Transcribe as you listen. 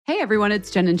Hey everyone, it's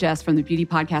Jen and Jess from the beauty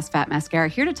podcast Fat Mascara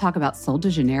here to talk about Sol de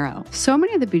Janeiro. So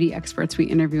many of the beauty experts we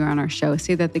interview on our show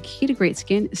say that the key to great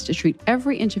skin is to treat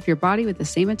every inch of your body with the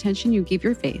same attention you give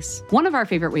your face. One of our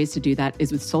favorite ways to do that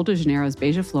is with Sol de Janeiro's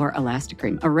Beija Flor Elastic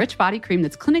Cream, a rich body cream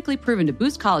that's clinically proven to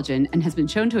boost collagen and has been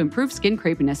shown to improve skin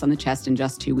crepiness on the chest in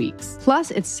just 2 weeks.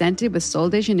 Plus, it's scented with Sol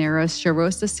de Janeiro's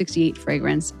Charosta 68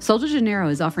 fragrance. Sol de Janeiro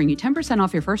is offering you 10%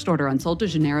 off your first order on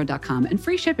soldejaneiro.com and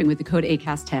free shipping with the code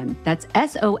ACAST10. That's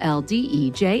SOLDEJANEIRO,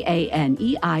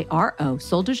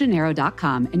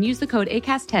 soldejaneiro.com, and use the code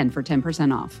ACAST10 for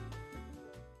 10% off.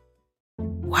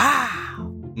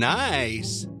 Wow.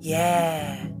 Nice.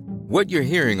 Yeah. What you're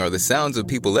hearing are the sounds of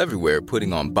people everywhere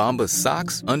putting on Bombas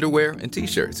socks, underwear, and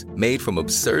T-shirts made from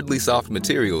absurdly soft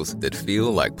materials that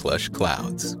feel like plush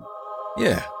clouds.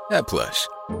 Yeah, that plush.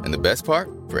 And the best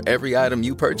part? For every item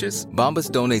you purchase,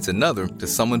 Bombas donates another to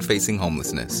someone facing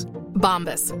homelessness.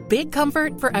 Bombas. Big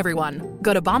comfort for everyone.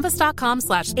 Go to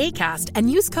bombas.com/ACAST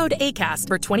and use code ACAST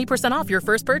for 20% off your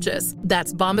first purchase.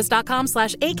 That's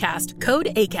bombas.com/ACAST. Code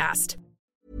ACAST.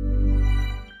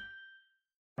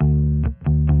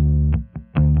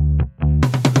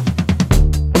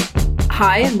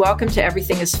 Hi, and welcome to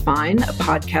Everything is Fine, a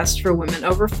podcast for women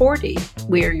over 40.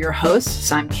 We are your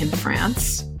hosts. I'm Kim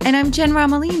France. And I'm Jen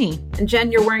Romolini. And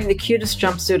Jen, you're wearing the cutest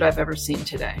jumpsuit I've ever seen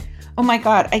today. Oh my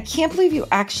God, I can't believe you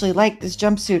actually like this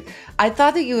jumpsuit. I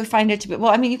thought that you would find it to be,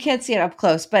 well, I mean, you can't see it up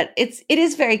close, but it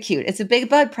is very cute. It's a big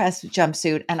bud press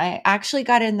jumpsuit, and I actually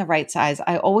got it in the right size.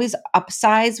 I always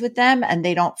upsize with them, and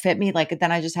they don't fit me. Like,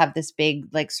 then I just have this big,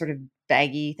 like, sort of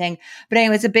baggy thing. But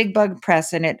anyway, it's a big bug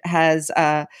press, and it has,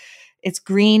 it's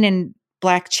green and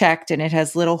black checked, and it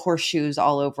has little horseshoes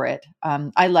all over it.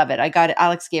 I love it. I got it.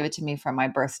 Alex gave it to me for my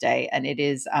birthday, and it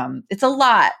is, it's a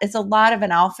lot. It's a lot of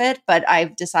an outfit, but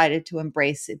I've decided to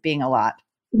embrace it being a lot.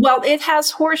 Well, it has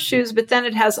horseshoes, but then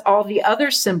it has all the other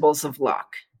symbols of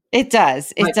luck. It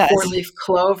does. It like does. 4-leaf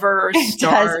clover,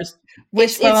 stars.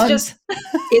 Wishbones.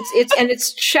 It's just, and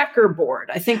it's checkerboard.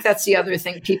 I think that's the other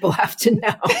thing people have to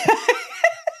know.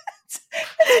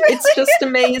 It's just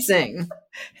amazing.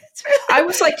 I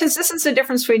was like, because this is the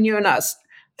difference between you and us.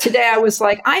 Today I was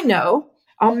like, I know,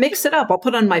 I'll mix it up. I'll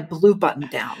put on my blue button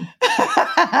down.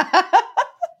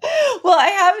 Well,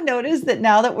 I have noticed that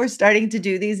now that we're starting to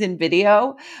do these in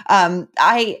video,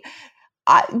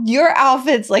 your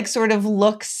outfits like sort of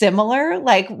look similar.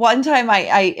 Like one time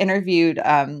I interviewed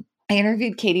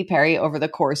Katy Perry over the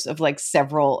course of like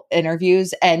several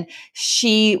interviews, and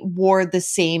she wore the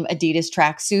same Adidas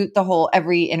tracksuit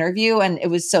every interview. And it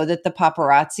was so that the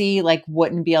paparazzi like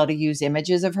wouldn't be able to use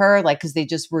images of her, like, cause they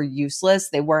just were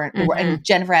useless. They weren't, and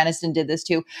Jennifer Aniston did this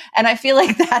too. And I feel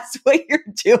like that's what you're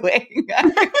doing.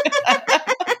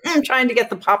 I'm trying to get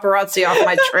the paparazzi off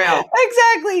my trail.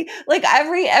 Exactly. Like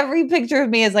every picture of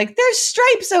me is like, there's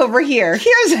stripes over here.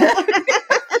 Here's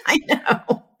I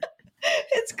know.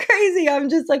 It's crazy. I'm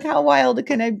just like, how wild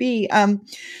can I be?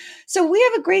 So we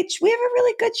have a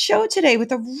really good show today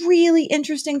with a really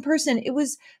interesting person. It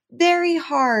was very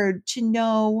hard to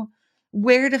know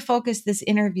where to focus this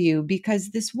interview because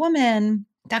this woman,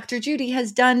 Dr. Judy,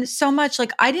 has done so much.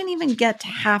 Like I didn't even get to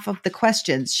half of the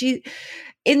questions. She,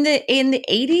 in the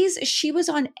 80s, she was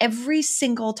on every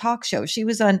single talk show. She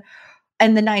was on,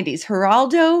 in the 90s,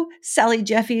 Geraldo, Sally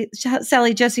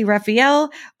Jesse Raphael,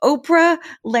 Oprah,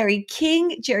 Larry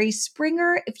King, Jerry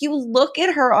Springer. If you look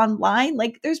at her online,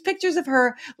 like there's pictures of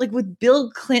her like with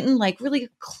Bill Clinton, like really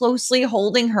closely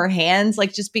holding her hands,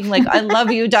 like just being like, I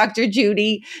love you, Dr.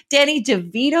 Judy. Danny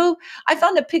DeVito. I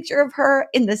found a picture of her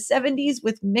in the 70s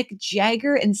with Mick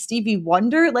Jagger and Stevie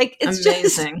Wonder. Like it's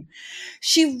amazing.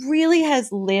 She really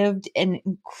has lived an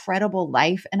incredible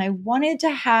life. And I want to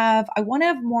have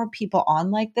more people on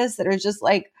like this that are just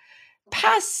like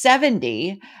past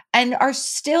 70 and are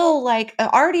still like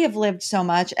already have lived so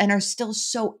much and are still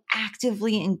so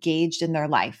actively engaged in their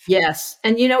life. Yes.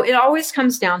 And you know, it always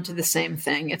comes down to the same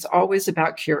thing. It's always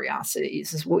about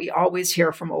curiosities is what we always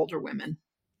hear from older women.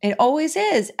 It always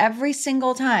is every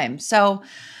single time. So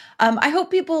I hope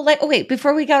people like, oh wait,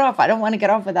 before we get off, I don't want to get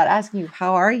off without asking you,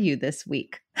 how are you this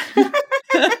week?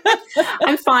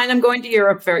 I'm fine. I'm going to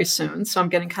Europe very soon, so I'm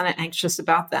getting kind of anxious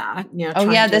about that. You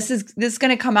know, this is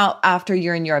going to come out after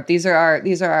you're in Europe. These are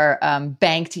our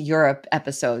banked Europe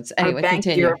episodes. Anyway,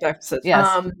 continue. Europe episodes.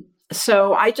 Yes.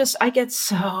 So I get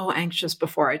so anxious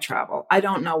before I travel. I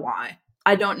don't know why.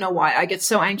 I get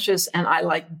so anxious, and I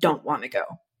like don't want to go.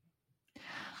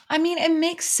 I mean, it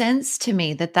makes sense to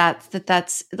me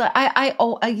that's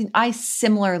I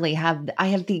similarly have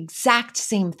the exact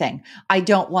same thing. I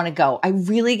don't want to go. I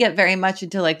really get very much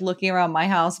into like looking around my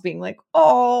house being like,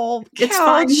 oh, couch. It's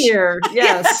fine here.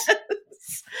 Yes.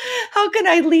 How can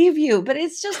I leave you? But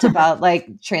it's just about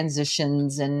like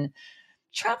transitions, and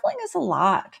traveling is a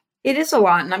lot. It is a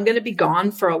lot, and I'm going to be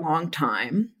gone for a long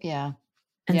time. Yeah.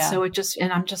 And Yeah. so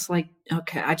I'm just like,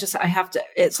 okay, I have to,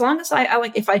 as long as I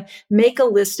like, if I make a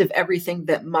list of everything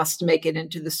that must make it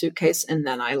into the suitcase, and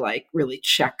then I like really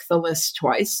check the list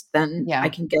twice, then I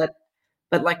can get,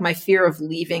 but like my fear of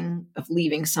leaving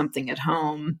something at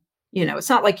home, it's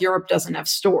not like Europe doesn't have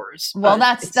stores. Well,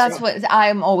 that's what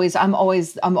I'm always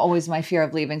my fear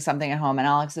of leaving something at home. And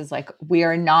Alex is like,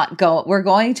 we're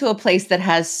going to a place that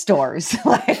has stores.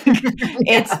 Like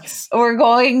Yes. we're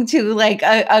going to like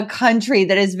a country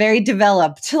that is very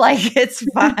developed. Like it's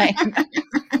fine.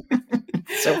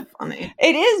 So funny.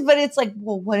 It is, but it's like,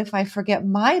 well, what if I forget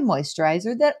my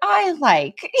moisturizer that I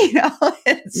like?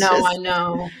 I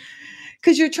know.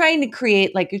 Because you're trying to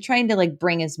create, like, you're trying to like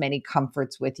bring as many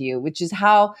comforts with you, which is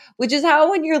how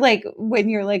when you're like,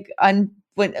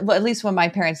 at least when my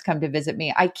parents come to visit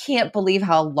me, I can't believe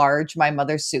how large my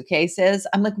mother's suitcase is.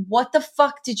 I'm like, what the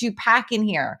fuck did you pack in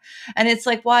here? And it's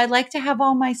like, well, I like to have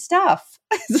all my stuff.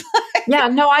 Yeah,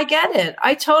 no, I get it.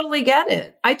 I totally get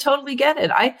it.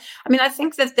 I mean, I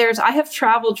think that I have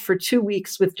traveled for 2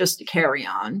 weeks with just a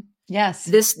carry-on. Yes.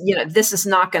 This is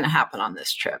not going to happen on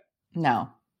this trip. No.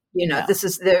 This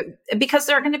is because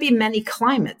there are going to be many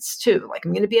climates too. Like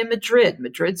I'm going to be in Madrid.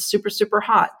 Madrid's super, super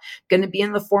hot. Going to be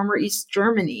in the former East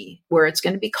Germany where it's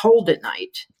going to be cold at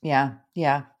night. Yeah.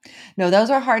 Yeah. No, those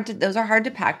are hard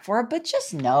to pack for, but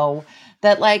just know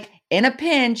that like in a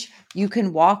pinch, you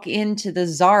can walk into the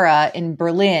Zara in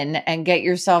Berlin and get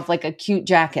yourself like a cute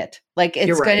jacket. Like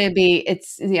it's going to be,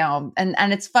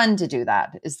 and it's fun to do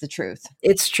that is the truth.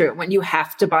 It's true. When you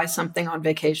have to buy something on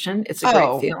vacation, it's a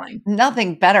great feeling.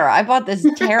 Nothing better. I bought this I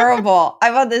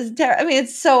mean,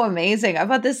 it's so amazing. I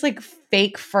bought this like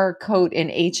fake fur coat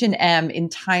in H&M in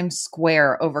Times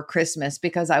Square over Christmas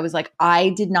because I was like, I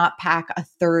did not pack a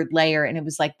third layer. And it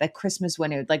was like the Christmas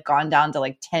when it had like gone down to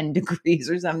like 10 degrees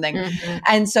or something. Mm-hmm.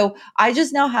 And so I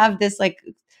just now have this like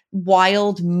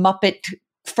wild Muppet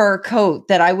fur coat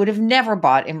that I would have never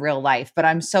bought in real life, but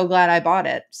I'm so glad I bought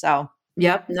it. So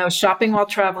yep. No, shopping while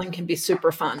traveling can be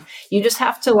super fun. You just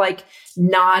have to like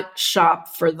not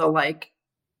shop for the like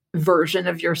version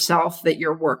of yourself that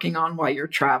you're working on while you're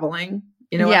traveling.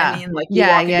 You know what I mean? Like you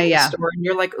walk into a store and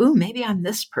you're like, ooh, maybe I'm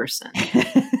this person.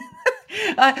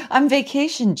 I'm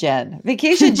Vacation Jen.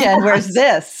 Vacation Jen, where's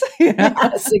this?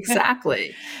 Yes,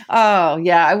 exactly. Oh,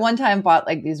 yeah. I one time bought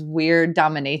like these weird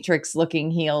dominatrix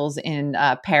looking heels in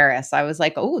Paris. I was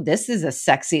like, oh, this is a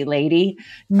sexy lady.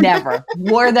 Never.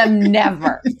 Wore them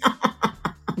never.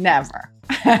 Never.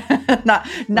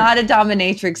 not a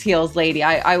dominatrix heels lady.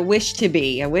 I wish to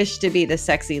be. I wish to be the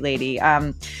sexy lady.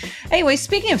 Anyway,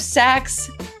 speaking of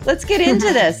sex, let's get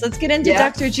into this. Let's get into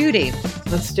Dr. Judy.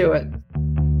 Let's do it.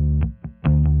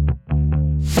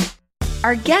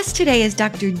 Our guest today is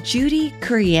Dr. Judy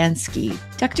Kuriansky.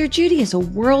 Dr. Judy is a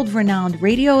world-renowned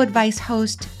radio advice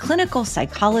host, clinical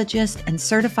psychologist, and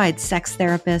certified sex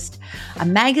therapist, a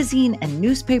magazine and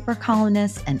newspaper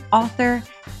columnist, an author,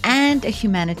 and a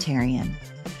humanitarian.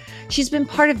 She's been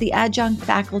part of the adjunct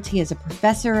faculty as a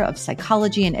professor of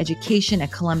psychology and education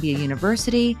at Columbia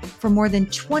University for more than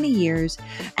 20 years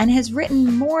and has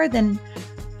written more than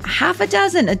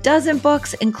a dozen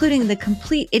books, including The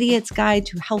Complete Idiot's Guide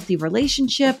to Healthy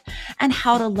Relationship and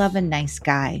How to Love a Nice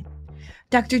Guy.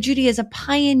 Dr. Judy is a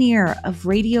pioneer of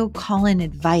radio call-in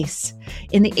advice.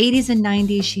 In the 80s and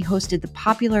 90s, she hosted the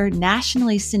popular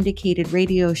nationally syndicated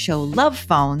radio show Love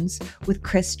Phones with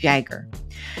Chris Jagger.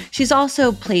 She's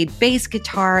also played bass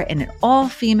guitar in an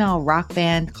all-female rock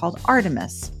band called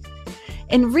Artemis.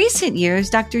 In recent years,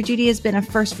 Dr. Judy has been a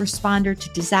first responder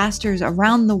to disasters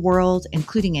around the world,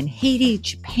 including in Haiti,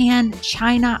 Japan,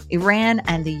 China, Iran,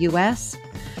 and the U.S.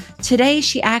 Today,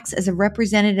 she acts as a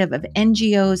representative of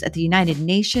NGOs at the United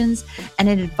Nations and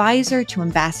an advisor to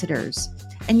ambassadors.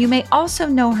 And you may also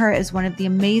know her as one of the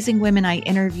amazing women I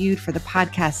interviewed for the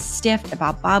podcast Stiffed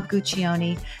about Bob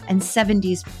Guccione and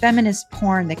 70s feminist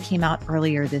porn that came out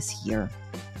earlier this year.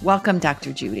 Welcome,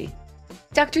 Dr. Judy.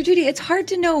 Dr. Judy, it's hard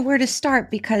to know where to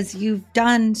start because you've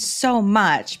done so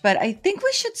much, but I think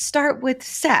we should start with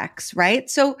sex, right?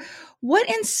 So what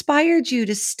inspired you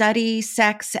to study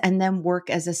sex and then work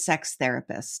as a sex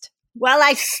therapist? Well,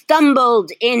 I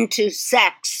stumbled into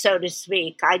sex, so to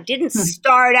speak. I didn't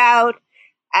start out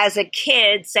as a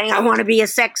kid saying, I want to be a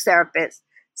sex therapist.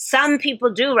 Some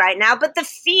people do right now, but the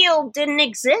field didn't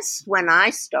exist when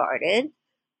I started.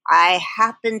 I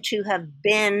happened to have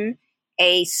been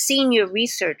a senior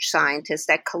research scientist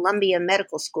at Columbia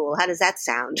Medical School. How does that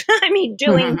sound? I mean,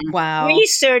 doing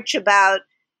research about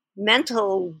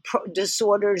mental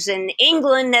disorders in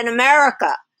England and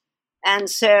America. And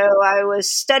so I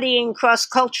was studying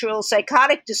cross-cultural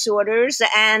psychotic disorders,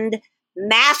 and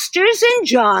Masters and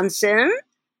Johnson,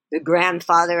 the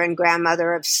grandfather and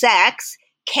grandmother of sex,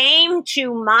 came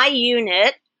to my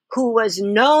unit, who was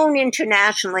known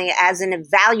internationally as an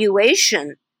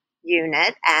evaluation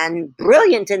unit and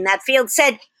brilliant in that field,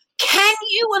 said, "Can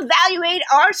you evaluate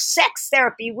our sex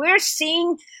therapy? We're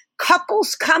seeing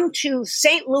couples come to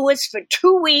St. Louis for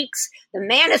 2 weeks. The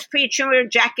man has premature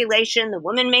ejaculation. The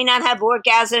woman may not have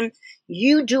orgasm.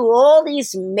 You do all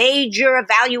these major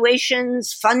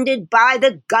evaluations funded by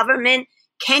the government.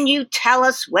 Can you tell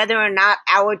us whether or not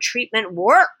our treatment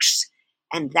works?"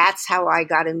 And that's how I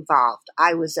got involved.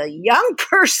 I was a young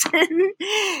person,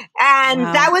 and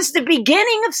that was the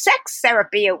beginning of sex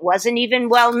therapy. It wasn't even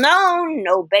well known.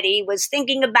 Nobody was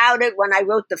thinking about it when I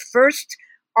wrote the first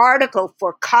article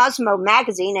for Cosmo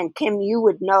magazine. And Kim, you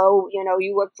would know,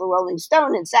 you worked for Rolling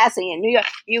Stone and Sassy in New York.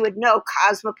 You would know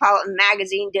Cosmopolitan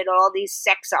magazine did all these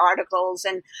sex articles.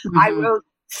 And I wrote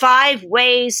 5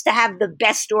 ways to have the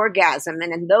best orgasm.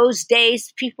 And in those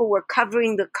days, people were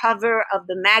covering the cover of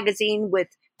the magazine with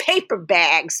paper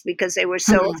bags because they were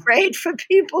so afraid for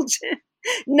people to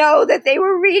know that they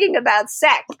were reading about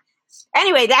sex.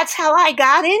 Anyway, that's how I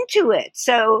got into it.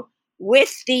 So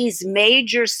with these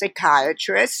major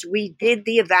psychiatrists, we did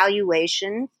the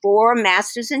evaluation for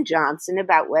Masters and Johnson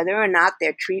about whether or not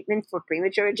their treatment for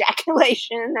premature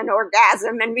ejaculation and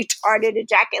orgasm and retarded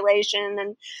ejaculation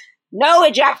and no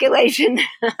ejaculation,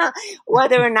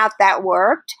 whether or not that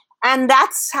worked. And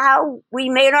that's how we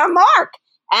made our mark.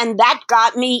 And that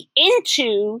got me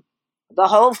into the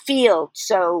whole field.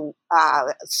 So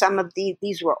some of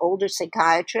these were older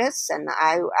psychiatrists, and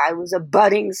I was a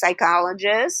budding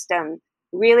psychologist and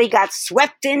really got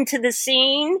swept into the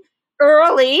scene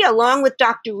early, along with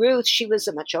Dr. Ruth. She was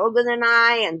much older than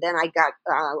I, and then I got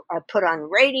put on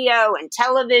radio and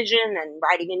television and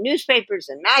writing in newspapers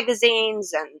and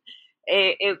magazines, and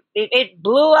it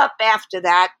blew up after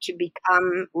that to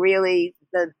become really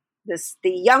the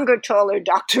younger, taller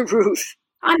Dr. Ruth.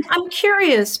 I'm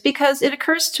curious because it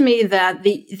occurs to me that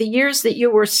the years that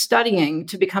you were studying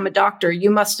to become a doctor, you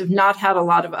must have not had a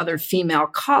lot of other female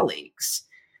colleagues.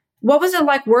 What was it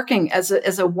like working as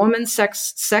a woman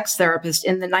sex therapist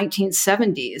in the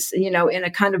 1970s, in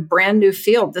a kind of brand new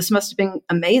field? This must have been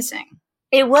amazing.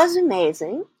 It was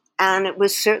amazing, and it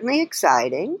was certainly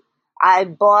exciting. I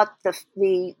bought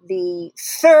the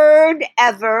third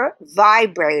ever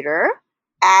vibrator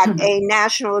at a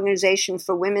National Organization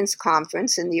for Women's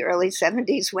conference in the early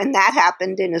 70s when that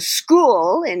happened in a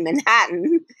school in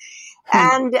Manhattan.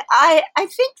 And I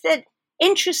think that,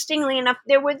 interestingly enough,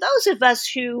 there were those of us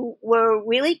who were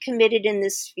really committed in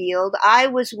this field. I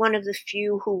was one of the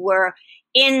few who were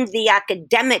in the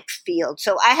academic field.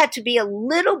 So I had to be a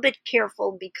little bit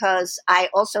careful because I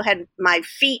also had my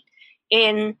feet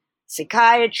in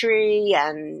psychiatry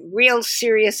and real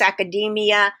serious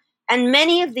academia. And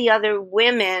many of the other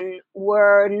women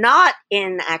were not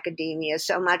in academia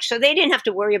so much, so they didn't have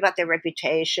to worry about their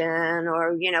reputation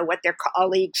or, what their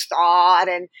colleagues thought.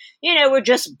 And, we're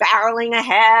just barreling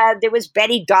ahead. There was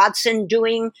Betty Dodson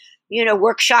doing,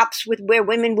 workshops where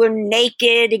women were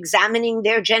naked, examining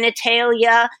their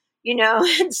genitalia,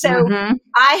 and so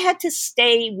I had to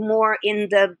stay more in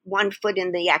the one foot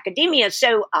in the academia.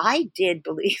 So I did,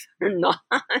 believe it or not,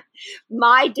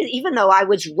 even though I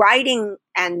was writing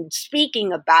and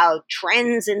speaking about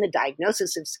trends in the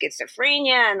diagnosis of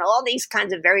schizophrenia and all these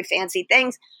kinds of very fancy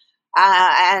things.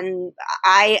 And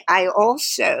I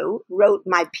also wrote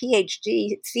my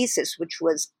PhD thesis, which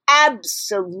was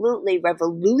absolutely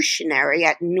revolutionary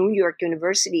at New York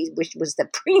University, which was the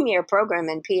premier program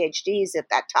in PhDs at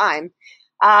that time,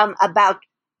 about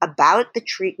the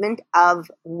treatment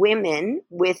of women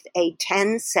with a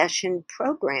 10-session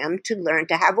program to learn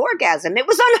to have orgasm. It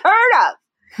was unheard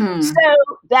of. So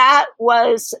that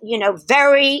was,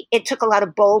 it took a lot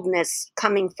of boldness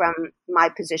coming from my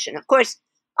position. Of course,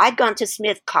 I'd gone to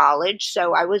Smith College,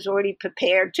 so I was already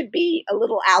prepared to be a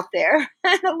little out there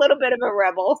and a little bit of a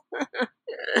rebel.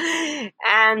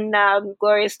 And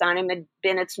Gloria Steinem had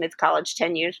been at Smith College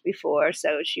 10 years before,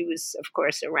 so she was, of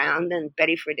course, around, and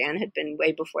Betty Friedan had been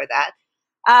way before that.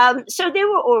 So there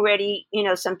were already,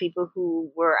 some people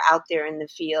who were out there in the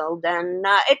field, and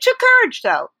it took courage,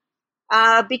 though.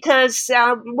 Because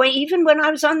even when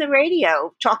I was on the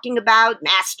radio talking about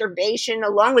masturbation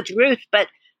along with Ruth, but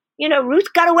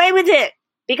Ruth got away with it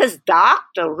because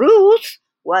Dr. Ruth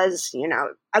was,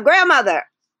 a grandmother.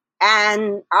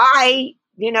 And I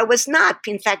was not.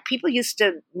 In fact, people used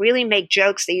to really make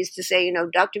jokes. They used to say,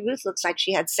 Dr. Ruth looks like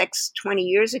she had sex 20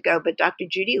 years ago, but Dr.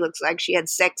 Judy looks like she had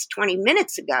sex 20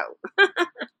 minutes ago.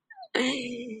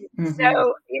 Mm-hmm.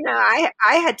 So,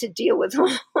 I had to deal with all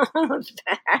of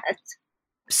that.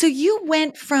 So you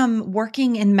went from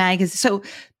working in magazines, so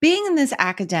being in this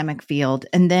academic field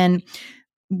and then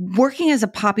working as a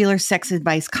popular sex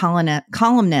advice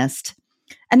columnist.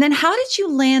 And then how did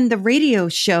you land the radio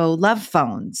show Love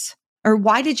Phones? Or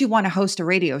why did you want to host a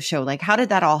radio show? Like, how did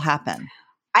that all happen?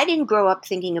 I didn't grow up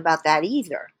thinking about that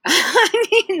either. I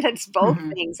mean, that's both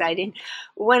things.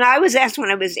 When I was asked when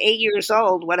I was 8 years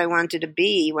old what I wanted to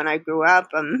be when I grew up,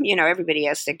 everybody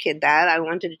asked their kid that. I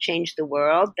wanted to change the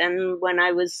world. Then when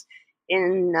I was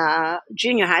in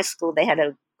junior high school, they had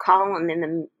a column in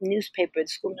the newspaper, the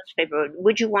school newspaper,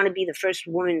 would you want to be the first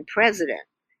woman president?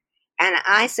 And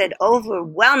I said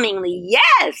overwhelmingly,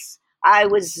 yes. I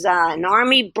was an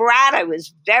Army brat. I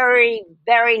was very,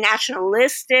 very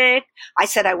nationalistic. I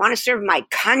said, I want to serve my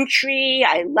country.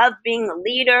 I love being a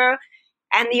leader.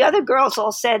 And the other girls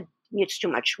all said, it's too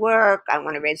much work. I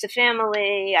want to raise a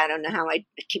family. I don't know how I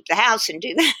keep the house and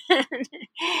do that.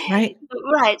 Right.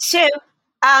 Right. So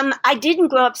I didn't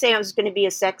grow up saying I was going to be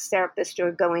a sex therapist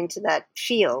or go into that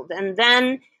field. And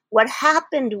then what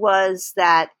happened was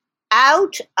that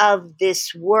out of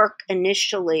this work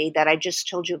initially that I just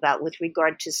told you about with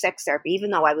regard to sex therapy,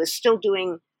 even though I was still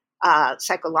doing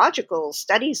psychological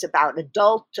studies about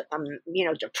adult,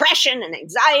 depression and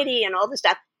anxiety and all this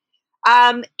stuff,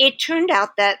 it turned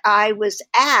out that I was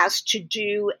asked to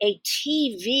do a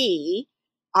TV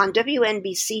on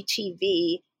WNBC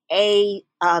TV, a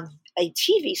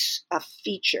TV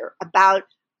feature about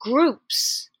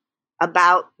groups,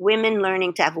 about women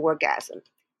learning to have orgasm.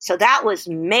 So that was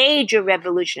major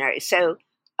revolutionary. So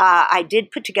I did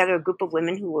put together a group of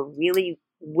women who were really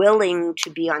willing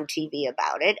to be on TV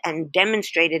about it and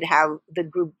demonstrated how the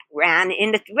group ran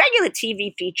in the regular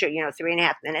TV feature,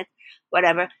 3.5 minutes,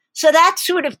 whatever. So that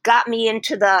sort of got me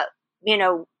into the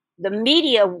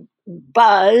media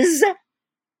buzz.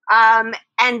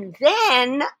 And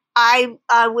then I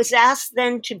was asked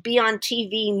then to be on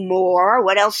TV more.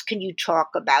 What else can you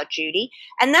talk about, Judy?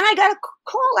 And then I got a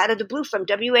call out of the blue from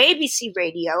WABC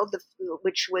Radio,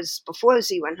 which was before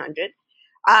Z100,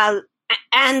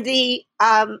 and the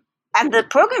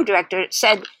program director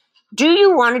said, "Do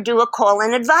you want to do a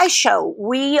call-in advice show?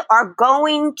 We are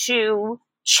going to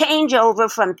change over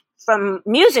from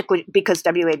music because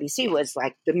WABC was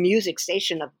like the music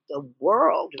station of the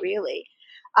world, really."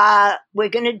 We're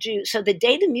going to do, so the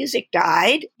day the music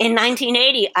died in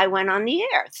 1980, I went on the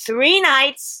air 3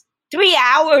 nights, 3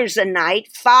 hours a night,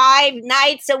 5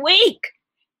 nights a week.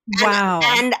 Wow.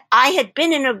 And I had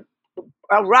been in a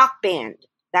rock band.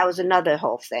 That was another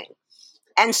whole thing.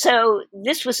 And so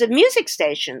this was a music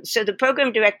station. So the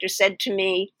program director said to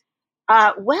me,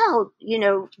 I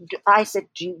said,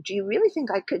 do you really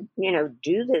think I could,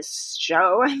 do this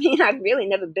show? I mean, I've really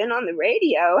never been on the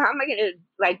radio. How am I going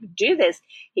to do this?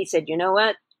 He said, you know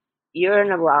what? You're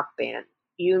in a rock band.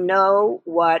 You know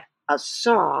what a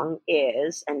song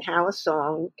is and how a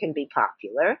song can be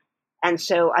popular. And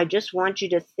so I just want you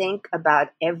to think about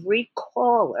every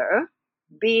caller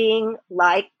being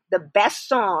like the best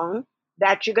song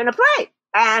that you're going to play.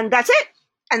 And that's it.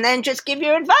 And then just give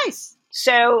your advice.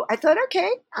 So I thought, okay,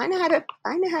 I know how to,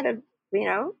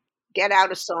 get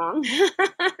out a song.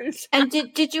 And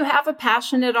did you have a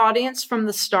passionate audience from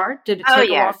the start? Did it take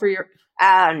a while for your?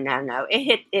 No.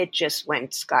 It just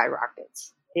went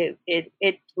skyrockets. It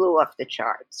blew off the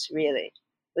charts. Really,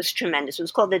 it was tremendous. It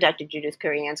was called the Dr. Judy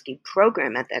Kuriansky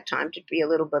program at that time to be a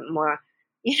little bit more,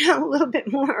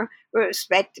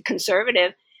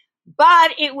 conservative.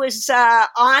 But it was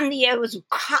on the air. It was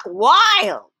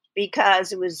wild.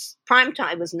 Because it was prime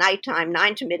time, it was nighttime,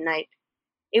 9 to midnight.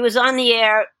 It was on the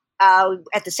air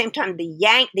at the same time.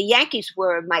 The Yankees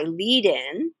were my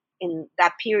lead-in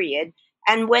that period.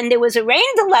 And when there was a rain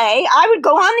delay, I would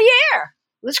go on the air.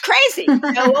 It was crazy.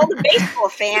 All the baseball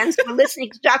fans were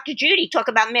listening to Dr. Judy talk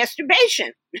about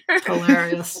masturbation.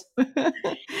 Hilarious.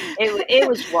 It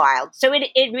was wild. So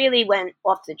it really went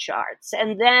off the charts.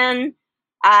 And then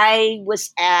I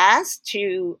was asked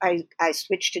to, I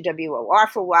switched to WOR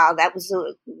for a while. That was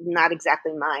not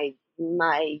exactly my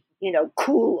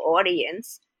cool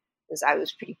audience, because I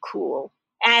was pretty cool.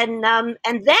 And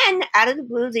then out of the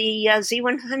blue, the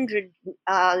Z100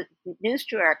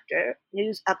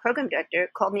 program director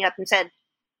called me up and said,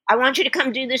 I want you to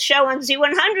come do this show on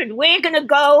Z100. We're going to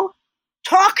go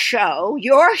talk show,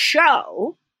 your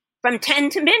show, from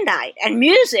 10 to midnight and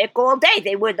music all day.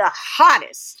 They were the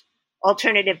hottest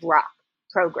alternative rock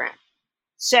program.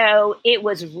 So it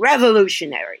was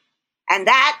revolutionary. And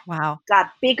that wow.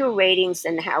 got bigger ratings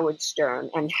than Howard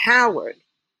Stern. And Howard,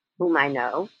 whom I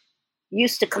know,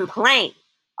 used to complain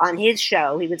on his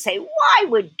show. He would say, why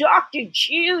would Dr.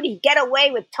 Judy get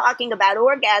away with talking about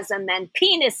orgasm and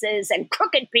penises and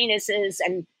crooked penises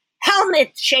and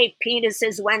helmet-shaped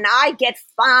penises when I get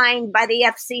fined by the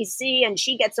FCC and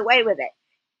she gets away with it?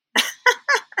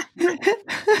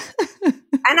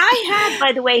 And I had,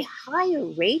 by the way, higher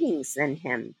ratings than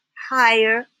him.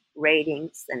 Higher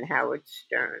ratings than Howard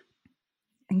Stern.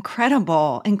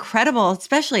 Incredible,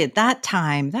 especially at that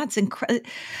time. That's incredible.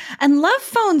 And Love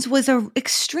Phones was an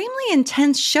extremely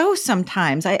intense show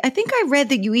sometimes. I think I read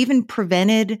that you even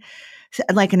prevented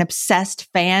like an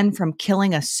obsessed fan from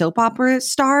killing a soap opera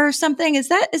star or something. Is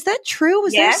that true?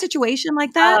 Was there a situation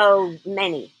like that? Oh,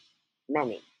 many.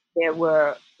 There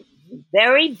were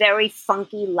very, very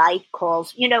funky light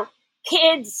calls. You know,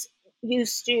 kids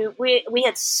used to, we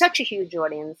had such a huge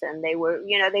audience, and they were,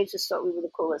 they just thought we were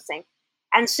the coolest thing.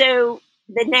 And so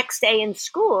the next day in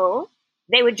school,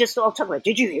 they would just all talk about,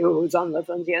 did you hear who was on the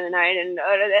phone the other night?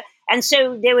 And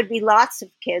so there would be lots of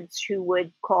kids who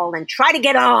would call and try to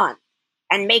get on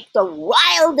and make the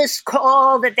wildest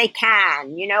call that they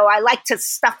can. I like to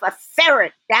stuff a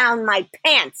ferret down my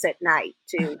pants at night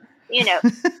to,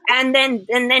 and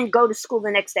then go to school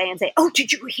the next day and say, oh,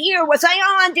 did you hear? Was I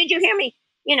on? Did you hear me?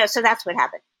 So that's what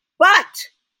happened. But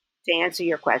to answer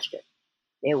your question,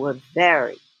 there were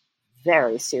very,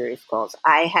 very serious calls.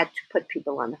 I had to put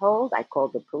people on hold. I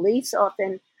called the police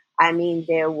often. I mean,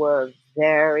 there were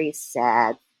very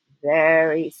sad,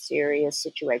 very serious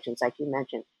situations, like you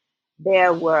mentioned.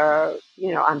 There were,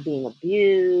 I'm being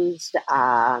abused.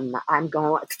 I'm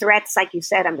going threats, like you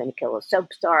said. I'm going to kill a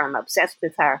soap star. I'm obsessed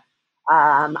with her.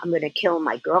 I'm going to kill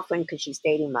my girlfriend because she's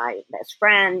dating my best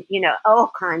friend.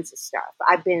 All kinds of stuff.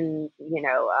 I've been,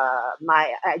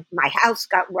 my house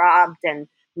got robbed and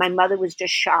my mother was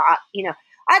just shot.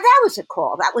 That was a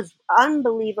call. That was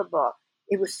unbelievable.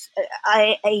 It was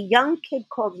a young kid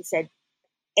called and said,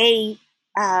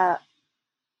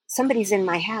 somebody's in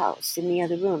my house in the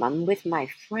other room. I'm with my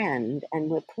friend and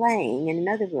we're playing in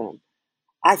another room.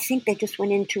 I think they just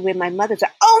went into where my mother's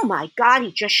at. Oh my God,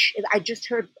 I just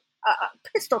heard a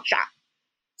pistol shot.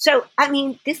 So, I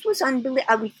mean, this was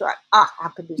unbelievable. We thought, how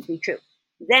could this be true?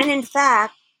 Then in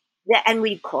fact, and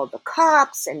we called the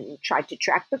cops and tried to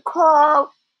track the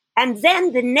call. And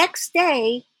then the next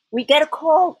day we get a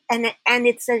call and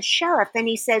it says sheriff. And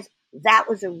he says, that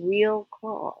was a real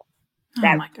call.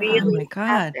 That really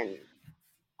happened.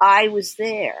 I was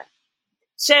there.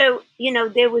 So,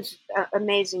 there was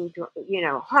amazing,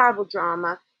 horrible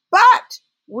drama, but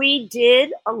we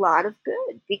did a lot of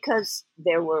good because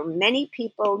there were many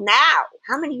people now,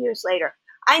 how many years later,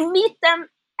 I meet them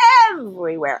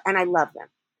everywhere and I love them.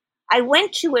 I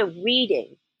went to a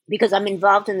reading because I'm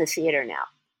involved in the theater now,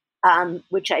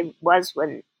 which I was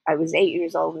when I was 8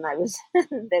 years old and I was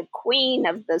the queen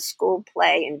of the school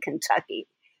play in Kentucky.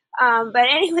 But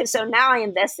anyway, so now I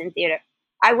invest in theater.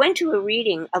 I went to a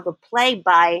reading of a play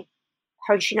by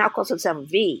her, she now calls herself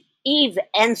Eve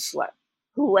Ensler,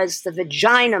 who was the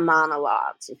Vagina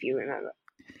Monologues, if you remember.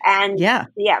 And yeah,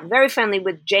 very friendly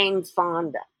with Jane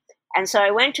Fonda. And so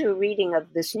I went to a reading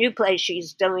of this new play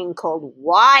she's doing called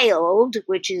Wild,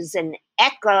 which is an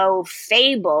eco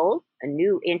fable, a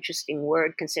new interesting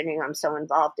word considering I'm so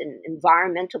involved in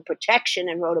environmental protection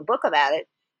and wrote a book about it.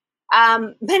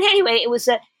 But anyway, it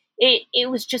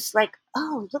was just like,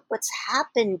 oh, look what's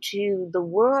happened to the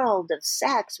world of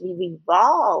sex. We've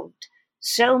evolved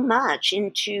so much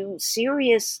into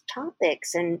serious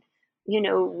topics and,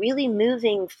 really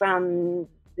moving from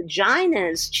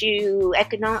vaginas to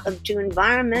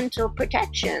environmental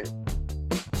protection.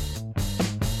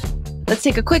 Let's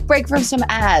take a quick break from some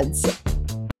ads.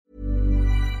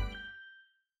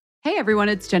 Hey everyone,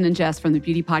 it's Jen and Jess from the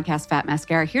beauty podcast Fat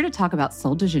Mascara here to talk about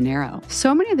Sol de Janeiro.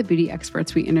 So many of the beauty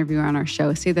experts we interview on our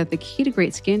show say that the key to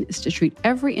great skin is to treat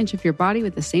every inch of your body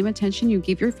with the same attention you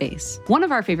give your face. One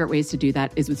of our favorite ways to do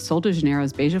that is with Sol de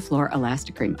Janeiro's Beija Flor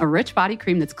Elastic Cream, a rich body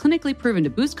cream that's clinically proven to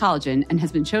boost collagen and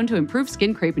has been shown to improve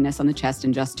skin crepiness on the chest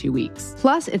in just 2 weeks.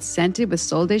 Plus, it's scented with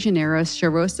Sol de Janeiro's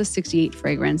Charosta 68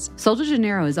 fragrance. Sol de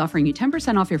Janeiro is offering you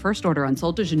 10% off your first order on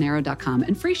soldejaneiro.com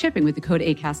and free shipping with the code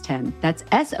ACAST10. That's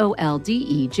SOLDEJANEIRO,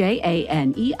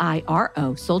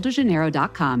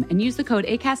 soldejaneiro.com, and use the code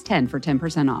ACAST10 for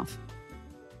 10% off.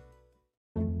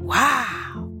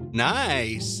 Wow.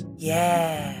 Nice.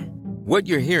 Yeah. What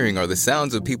you're hearing are the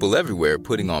sounds of people everywhere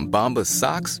putting on Bombas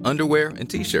socks, underwear, and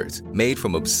T-shirts made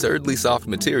from absurdly soft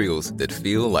materials that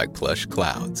feel like plush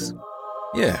clouds.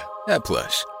 Yeah, that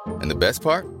plush. And the best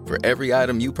part? For every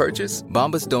item you purchase,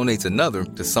 Bombas donates another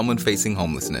to someone facing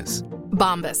homelessness.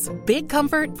 Bombas. Big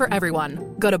comfort for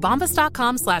everyone. Go to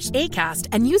bombas.com/ACAST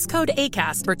and use code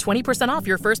ACAST for 20% off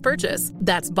your first purchase.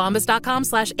 That's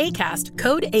bombas.com/ACAST.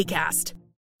 Code ACAST.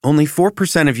 Only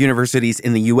 4% of universities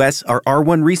in the U.S. are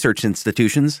R1 research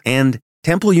institutions, and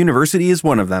Temple University is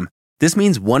one of them. This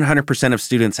means 100% of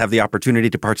students have the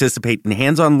opportunity to participate in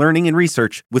hands-on learning and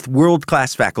research with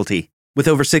world-class faculty. With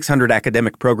over 600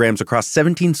 academic programs across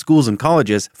 17 schools and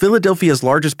colleges, Philadelphia's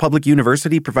largest public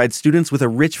university provides students with a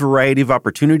rich variety of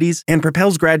opportunities and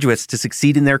propels graduates to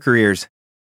succeed in their careers.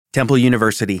 Temple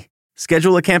University.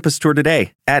 Schedule a campus tour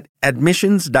today at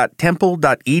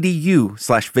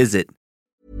admissions.temple.edu/visit.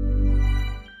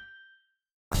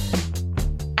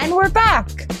 And we're back.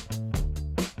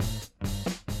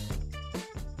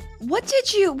 What did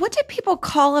people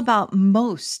call about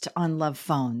most on love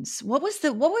phones? What was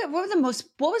the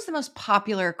most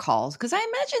popular calls? Because I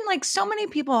imagine like so many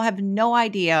people have no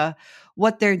idea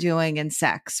what they're doing in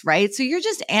sex, right? So you're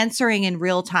just answering in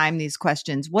real time these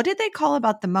questions. What did they call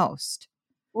about the most?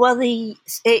 Well,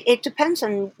 it depends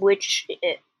on which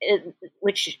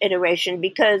iteration,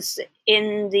 because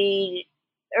in the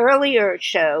earlier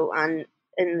show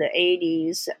in the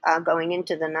 80s, going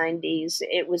into the 90s,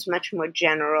 it was much more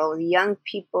general. The young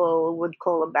people would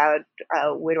call about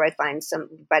where do I find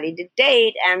somebody to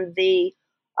date, and the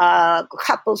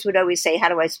couples would always say, how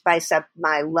do I spice up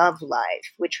my love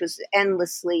life, which was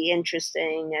endlessly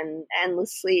interesting and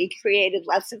endlessly created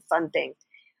lots of fun things.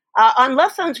 On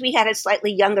love phones, we had a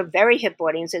slightly younger, very hip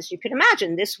audience, as you could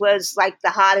imagine. This was like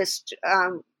the hottest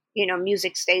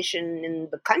music station in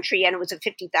the country, and it was a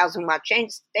 50,000 watt chain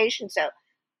station. So,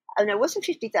 no, it wasn't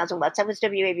 50,000 watts. That was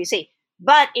WABC,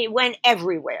 but it went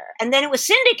everywhere, and then it was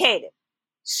syndicated.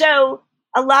 So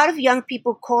a lot of young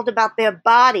people called about their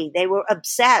body. They were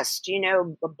obsessed.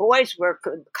 Boys were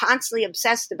constantly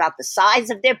obsessed about the size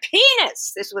of their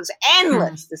penis. This was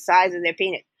endless, the size of their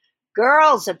penis.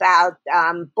 Girls about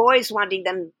boys wanting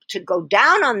them to go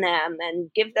down on them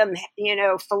and give them,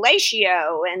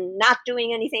 fellatio, and not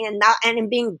doing anything, and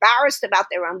being embarrassed about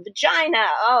their own vagina.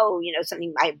 Oh,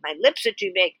 something, my lips are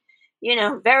too big.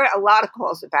 A lot of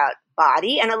calls about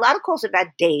body, and a lot of calls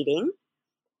about dating,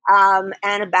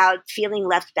 and about feeling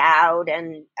left out,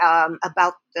 and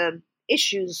about the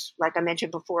issues, like I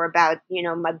mentioned before, about,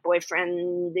 my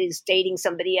boyfriend is dating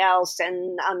somebody else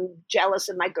and I'm jealous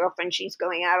of my girlfriend. She's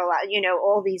going out a lot,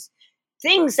 all these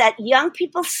things that young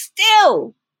people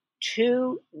still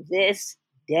to this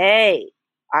day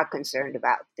are concerned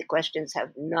about. The questions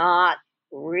have not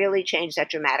really changed that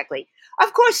dramatically.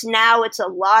 Of course, now it's a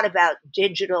lot about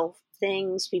digital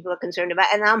things people are concerned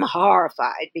about. And I'm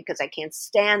horrified because I can't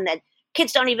stand that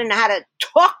kids don't even know how to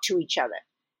talk to each other.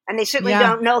 And they certainly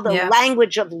don't know the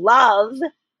language of love,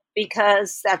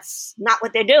 because that's not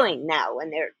what they're doing now when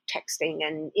they're texting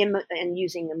and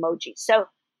using emojis. So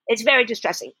it's very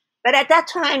distressing. But at that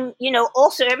time,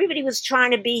 also everybody was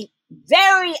trying to be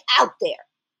very out there.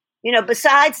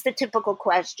 Besides the typical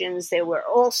questions, there were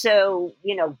also,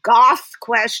 goth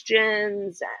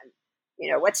questions and,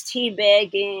 what's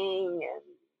teabagging, and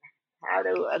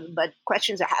but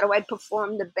questions of how do I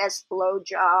perform the best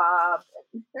blowjob?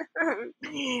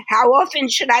 How often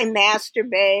should I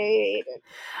masturbate?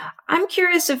 I'm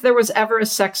curious if there was ever a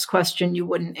sex question you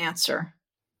wouldn't answer.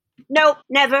 No,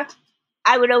 never.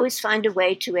 I would always find a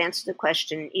way to answer the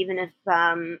question, even if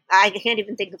I can't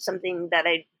even think of something that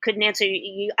I couldn't answer.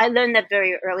 I learned that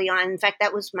very early on. In fact,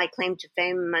 that was my claim to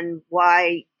fame, and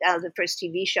why the first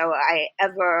TV show I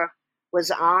ever was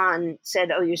on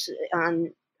said, "Oh, you're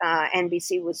on."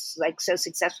 NBC was like so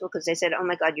successful because they said, "Oh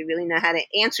my God, you really know how to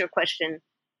answer a question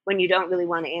when you don't really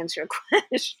want to answer a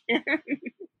question."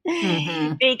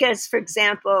 Mm-hmm. Because, for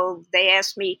example, they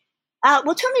asked me,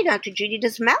 well, tell me, Dr. Judy,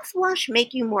 does mouthwash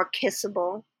make you more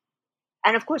kissable?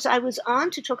 And of course, I was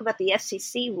on to talk about the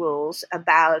FCC rules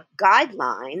about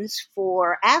guidelines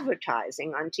for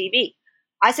advertising on TV.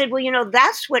 I said, well,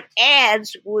 that's what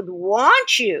ads would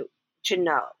want you to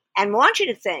know and want you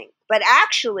to think. But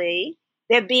actually,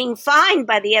 they're being fined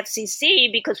by the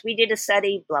FCC because we did a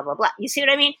study, blah, blah, blah. You see what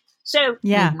I mean? So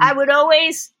I would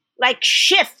always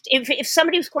shift. If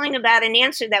somebody was calling about an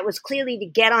answer that was clearly to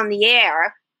get on the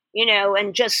air,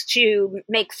 and just to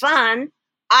make fun,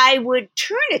 I would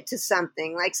turn it to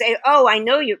something like say, oh, I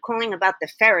know you're calling about the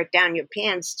ferret down your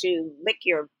pants to lick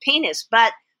your penis,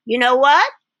 but you know what?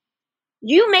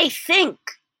 You may think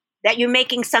that you're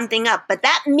making something up, but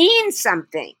that means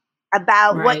something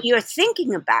about what you're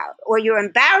thinking about, or your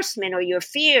embarrassment, or your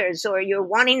fears, or you're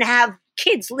wanting to have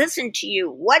kids listen to you.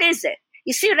 What is it?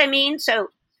 You see what I mean? So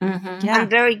I'm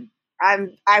very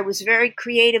I was very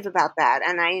creative about that,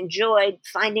 and I enjoyed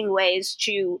finding ways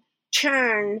to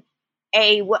turn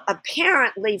a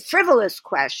apparently frivolous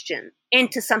question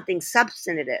into something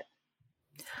substantive.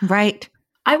 Right.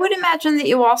 I would imagine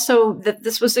that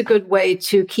this was a good way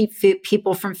to keep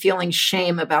people from feeling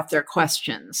shame about their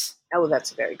questions. Oh,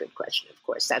 that's a very good question. Of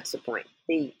course, that's the point.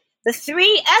 The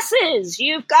 3 S's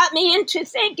you've got me into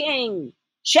thinking: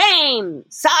 shame,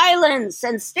 silence,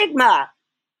 and stigma.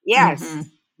 Yes,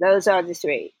 those are the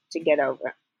 3 to get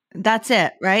over. That's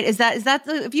it, right? Is that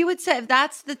if you would say, if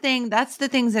that's the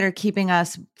things that are keeping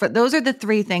us, those are the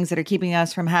 3 things that are keeping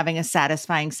us from having a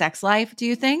satisfying sex life, do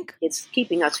you think? It's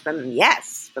keeping us from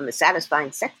a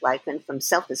satisfying sex life, and from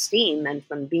self-esteem, and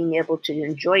from being able to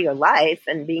enjoy your life,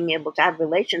 and being able to have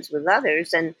relations with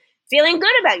others, and feeling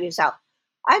good about yourself.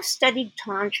 I've studied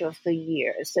Tantra for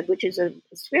years, which is a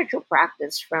spiritual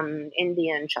practice from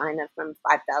India and China from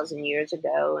 5,000 years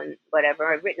ago and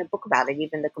whatever. I've written a book about it,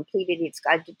 even The Complete Idiot's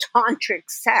Guide to Tantric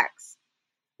Sex,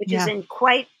 which is in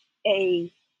quite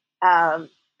a...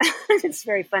 it's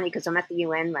very funny because I'm at the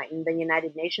UN, right, in the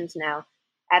United Nations now,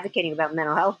 advocating about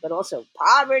mental health, but also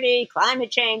poverty,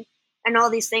 climate change, and all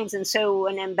these things. And so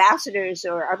when ambassadors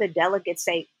or other delegates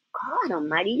say, God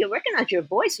almighty, you recognize your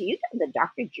voice. So you know that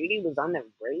Dr. Judy was on the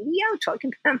radio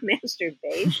talking about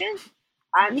masturbation?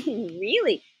 I mean,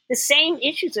 really, the same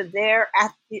issues are there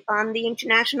on the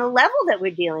international level that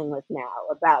we're dealing with now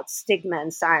about stigma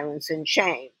and silence and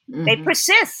shame. They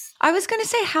persist. I was going to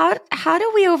say, how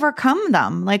do we overcome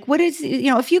them? Like, what is,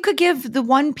 if you could give the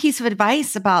one piece of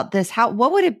advice about this,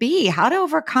 what would it be? How to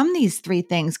overcome these 3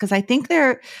 things? Because I think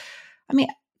I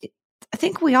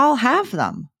think we all have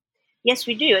them. Yes,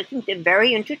 we do. I think they're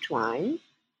very intertwined,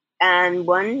 and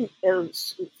one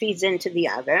feeds into the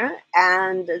other,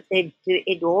 and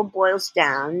it all boils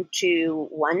down to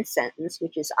one sentence,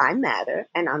 which is, I matter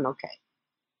and I'm okay.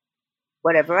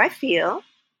 Whatever I feel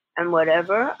and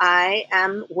whatever I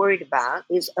am worried about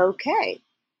is okay.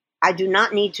 I do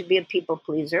not need to be a people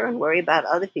pleaser and worry about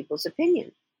other people's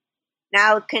opinion.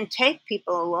 Now, it can take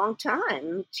people a long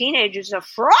time. Teenagers are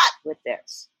fraught with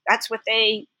this. That's what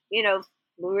they,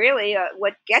 really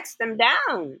what gets them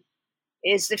down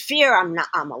is the fear. I'm the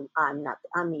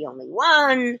only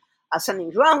one.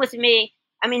 Something's wrong with me.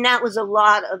 I mean, that was a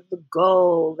lot of the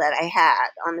goal that I had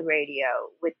on the radio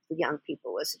with the young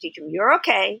people, was to teach them you're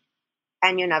okay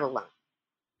and you're not alone.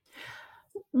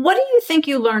 What do you think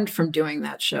you learned from doing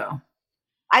that show?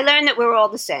 I learned that we're all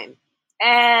the same.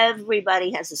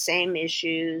 Everybody has the same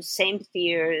issues, same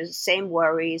fears, same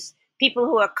worries. People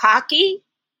who are cocky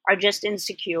are just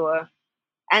insecure.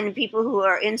 And people who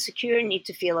are insecure need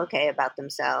to feel okay about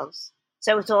themselves.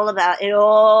 So it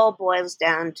all boils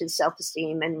down to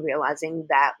self-esteem and realizing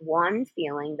that one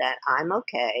feeling that I'm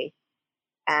okay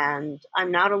and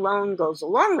I'm not alone goes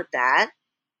along with that.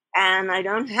 And I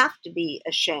don't have to be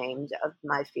ashamed of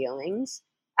my feelings.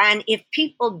 And if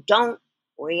people don't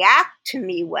react to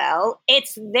me well,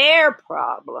 it's their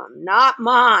problem, not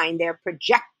mine. They're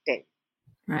projecting.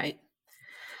 Right.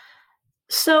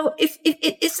 So,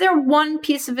 is there one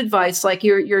piece of advice, like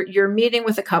you're meeting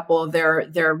with a couple,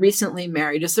 they're recently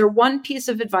married? Is there one piece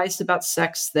of advice about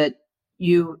sex that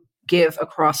you give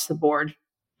across the board?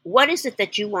 What is it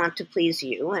that you want to please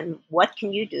you, and what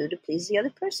can you do to please the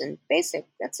other person? Basic.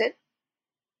 That's it.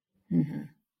 Mm-hmm.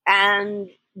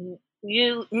 And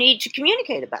you need to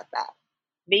communicate about that,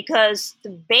 because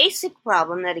the basic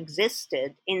problem that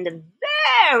existed in the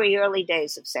very early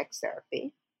days of sex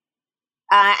therapy,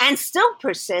 and still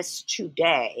persists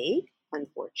today,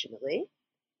 unfortunately,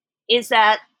 is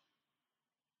that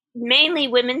mainly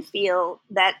women feel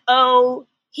that,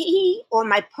 he or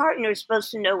my partner is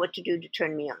supposed to know what to do to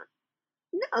turn me on.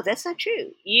 No, that's not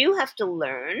true. You have to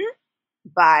learn,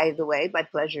 by the way, by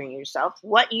pleasuring yourself,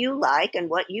 what you like and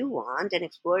what you want, and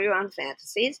explore your own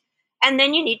fantasies. And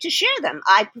then you need to share them.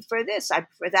 I prefer this, I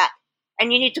prefer that.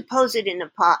 And you need to pose it in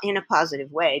a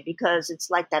positive way, because it's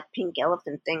like that pink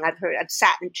elephant thing. I've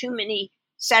sat in too many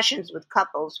sessions with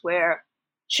couples where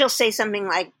she'll say something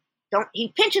like,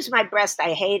 he pinches my breast,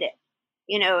 I hate it.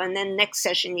 And then next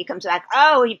session he comes back,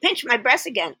 he pinched my breast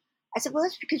again. I said, well,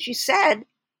 that's because you said,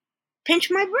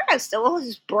 pinch my breast. All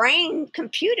his brain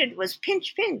computed was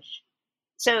pinch, pinch.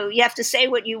 So you have to say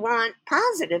what you want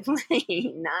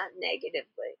positively, not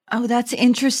negatively. Oh, that's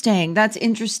interesting. That's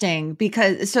interesting,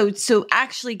 because so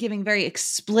actually giving very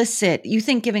explicit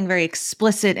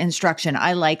instruction.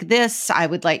 I like this. I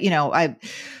would like,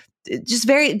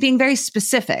 being very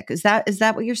specific. Is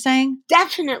that what you're saying?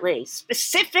 Definitely.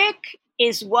 Specific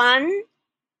is one,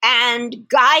 and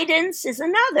guidance is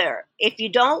another. If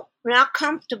you're not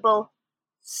comfortable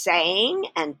saying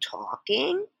and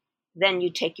talking, then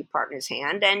you take your partner's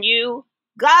hand and you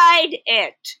guide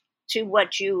it to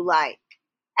what you like.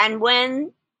 And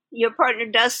when your partner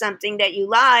does something that you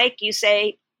like, you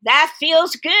say, that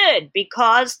feels good,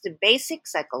 because the basic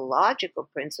psychological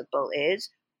principle is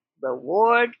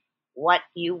reward what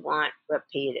you want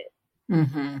repeated.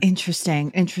 Mm-hmm.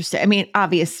 Interesting. I mean,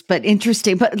 obvious, but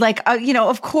interesting, but like,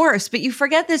 of course, but you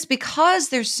forget this because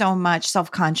there's so much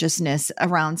self-consciousness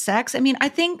around sex. I mean, I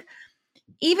think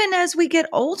even as we get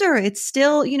older, it's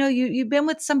still, you've been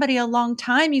with somebody a long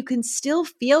time, you can still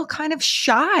feel kind of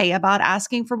shy about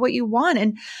asking for what you want.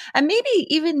 And maybe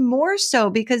even more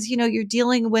so because, you're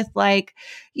dealing with like,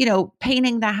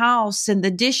 painting the house and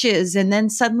the dishes, and then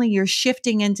suddenly you're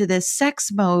shifting into this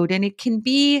sex mode, and it can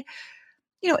be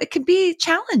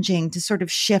challenging to sort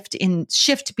of shift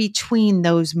between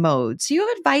those modes. Do you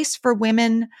have advice for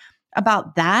women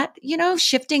about that?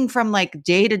 Shifting from like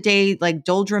day to day, like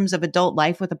doldrums of adult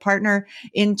life with a partner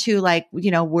into like,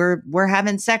 we're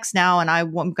having sex now, and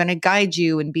I'm going to guide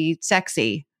you and be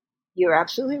sexy. You're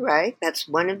absolutely right. That's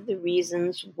one of the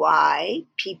reasons why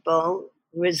people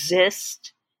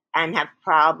resist and have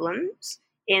problems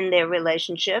in their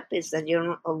relationship, is that you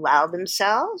don't allow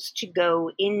themselves to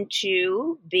go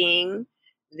into being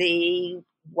the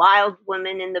wild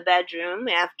woman in the bedroom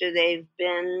after they've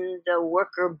been the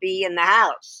worker bee in the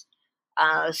house.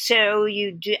 So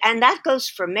you do, and that goes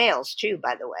for males too,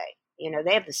 by the way.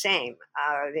 They have the same.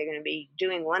 They're going to be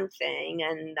doing one thing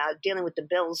and dealing with the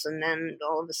bills, and then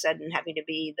all of a sudden having to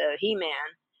be the He-Man.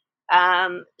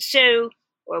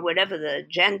 Or whatever the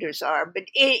genders are. But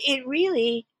it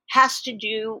really has to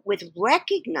do with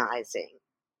recognizing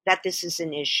that this is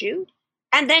an issue,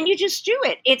 and then you just do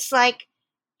it. It's like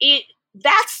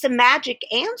that's the magic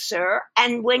answer.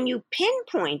 And when you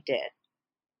pinpoint it,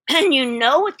 and you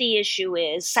know what the issue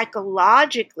is,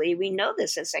 psychologically, we know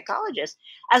this as psychologists,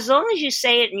 as long as you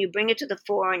say it and you bring it to the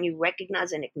fore and you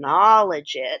recognize and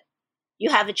acknowledge it, you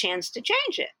have a chance to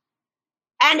change it.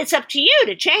 And it's up to you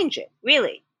to change it,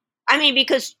 really. I mean,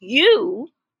 because you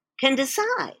can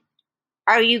decide.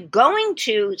 Are you going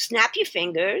to snap your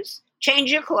fingers,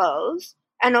 change your clothes,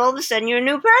 and all of a sudden you're a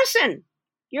new person?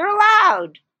 You're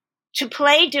allowed to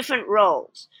play different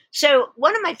roles. So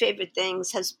one of my favorite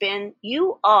things has been,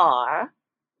 you are,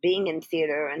 being in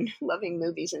theater and loving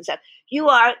movies and stuff, you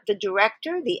are the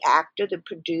director, the actor, the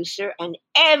producer, and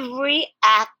every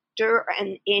actor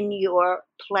and in your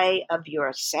play of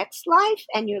your sex life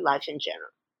and your life in general.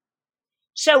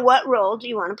 So what role do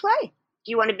you want to play?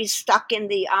 Do you want to be stuck in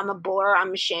the, I'm a bore,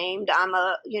 I'm ashamed, I'm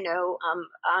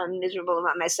miserable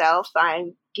about myself,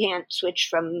 I can't switch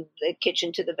from the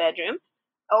kitchen to the bedroom?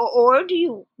 Or do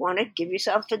you want to give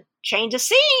yourself a change of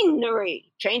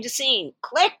scenery,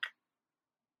 click,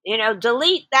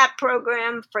 delete that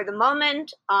program for the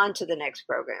moment, on to the next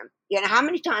program. How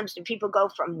many times do people go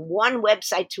from one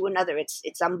website to another?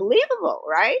 It's unbelievable,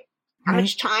 right? How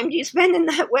much time do you spend in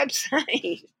that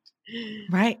website?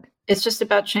 Right. It's just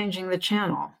about changing the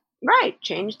channel. Right.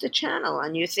 Change the channel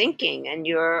on your thinking and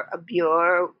your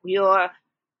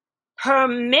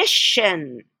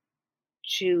permission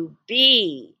to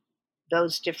be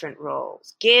those different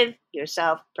roles. Give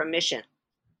yourself permission.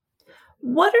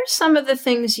 What are some of the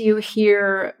things you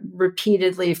hear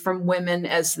repeatedly from women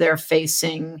as they're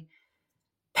facing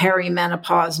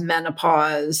perimenopause,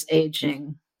 menopause,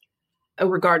 aging,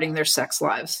 regarding their sex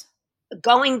lives?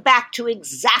 Going back to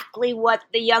exactly what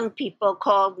the young people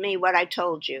called me, what I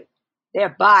told you, their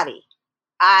body.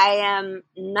 I am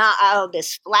not,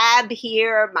 this flab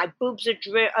here, my boobs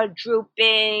are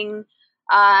drooping,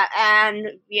 and,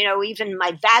 even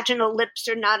my vaginal lips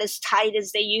are not as tight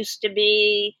as they used to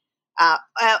be.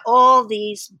 All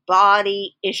these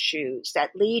body issues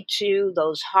that lead to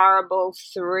those horrible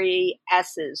 3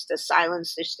 S's, the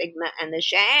silence, the stigma, and the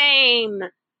shame.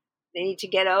 They need to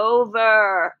get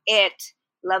over it,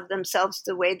 love themselves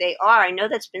the way they are. I know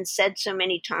that's been said so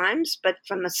many times, but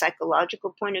from a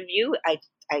psychological point of view,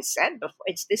 I said before,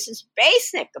 this is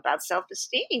basic about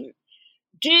self-esteem.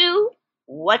 Do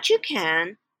what you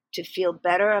can to feel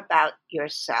better about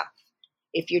yourself.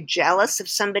 If you're jealous of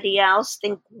somebody else,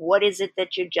 think, what is it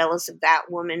that you're jealous of that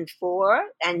woman for?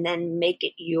 And then make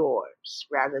it yours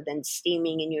rather than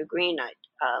steaming in your green-eyed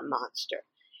monster.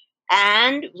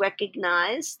 And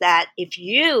recognize that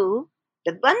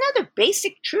another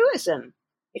basic truism,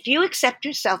 if you accept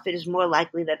yourself, it is more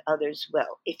likely that others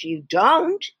will. If you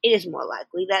don't, it is more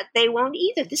likely that they won't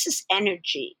either. This is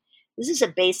energy. This is a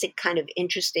basic kind of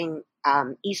interesting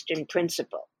Eastern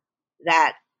principle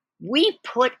that we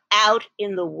put out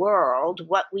in the world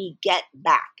what we get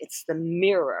back. It's the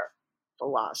mirror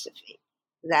philosophy,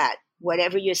 that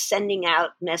whatever you're sending out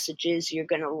messages, you're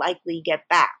going to likely get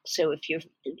back. So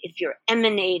if you're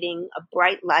emanating a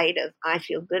bright light of I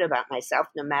feel good about myself,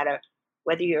 no matter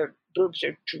whether your boobs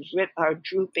are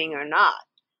drooping or not,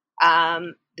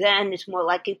 then it's more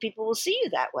likely people will see you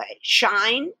that way.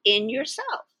 Shine in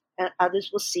yourself, and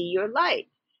others will see your light.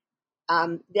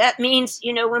 That means,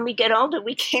 when we get older,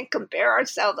 we can't compare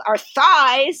ourselves. Our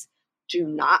thighs do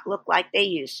not look like they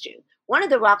used to. One of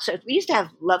the rock stars, we used to have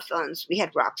love phones. We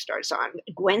had rock stars on.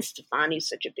 Gwen Stefani's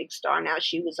such a big star now.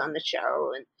 She was on the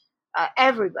show, and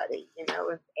everybody,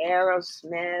 with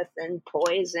Aerosmith and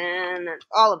Poison and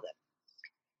all of them.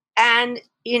 And,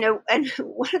 and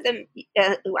one of them,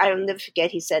 I'll never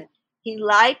forget, he said he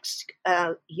likes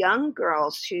young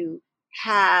girls who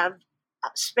have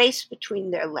space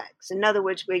between their legs. In other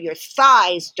words, where your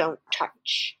thighs don't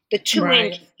touch. The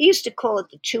 2-inch, he used to call it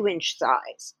the 2-inch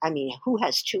thighs. I mean, who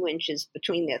has 2 inches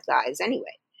between their thighs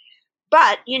anyway?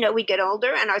 But, we get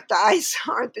older and our thighs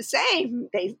aren't the same.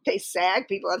 They sag,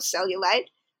 people have cellulite.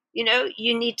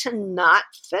 You need to not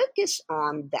focus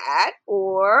on that,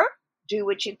 or do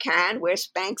what you can, wear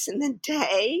Spanx in the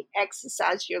day,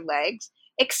 exercise your legs,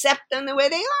 accept them the way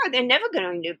they are. They're never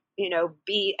going to,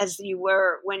 be as you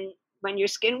were when your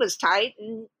skin was tight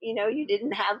and, you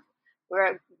didn't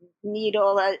need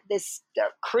all of this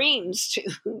creams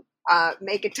to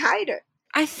make it tighter.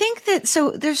 I think that,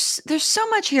 so there's so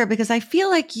much here, because I feel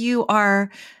like you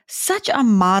are such a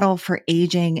model for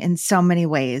aging in so many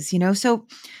ways, so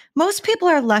most people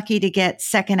are lucky to get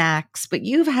second acts, but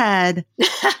you've had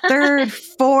third,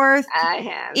 fourth, I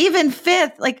have, even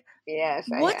fifth, yes,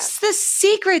 what's the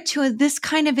secret to this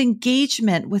kind of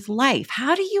engagement with life?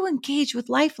 How do you engage with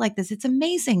life like this? It's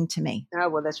amazing to me. Oh,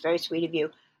 well, that's very sweet of you.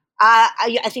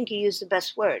 I think you used the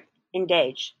best word,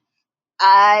 engage.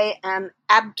 I am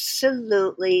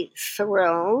absolutely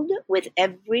thrilled with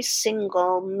every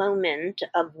single moment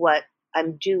of what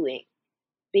I'm doing,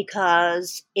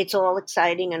 because it's all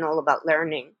exciting and all about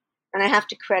learning. And I have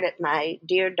to credit my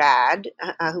dear dad,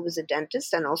 who was a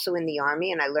dentist and also in the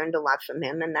Army, and I learned a lot from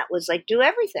him, and that was do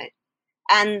everything.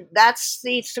 And that's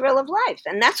the thrill of life.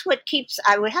 And that's what keeps,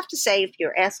 I would have to say, if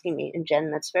you're asking me, and Jen,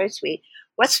 that's very sweet,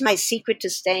 what's my secret to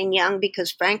staying young?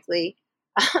 Because frankly,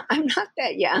 I'm not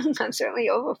that young. I'm certainly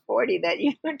over 40 that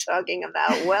you were talking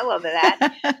about, well over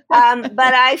that.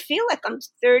 But I feel like I'm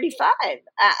 35.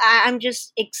 I'm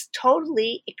just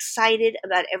totally excited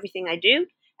about everything I do.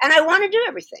 And I want to do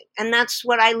everything. And that's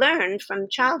what I learned from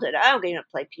childhood. Oh, you're going to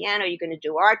play piano. You're going to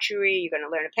do archery. You're going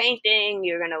to learn painting.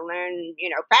 You're going to learn,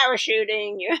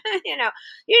 parachuting. You're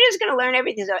just going to learn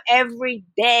everything. So every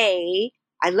day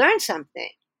I learn something.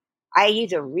 I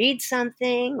either read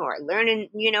something, or I learn,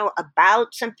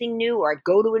 about something new, or I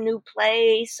go to a new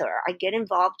place, or I get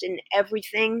involved in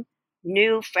everything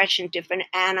new, fresh, and different.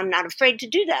 And I'm not afraid to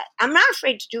do that. I'm not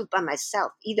afraid to do it by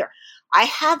myself either. I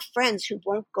have friends who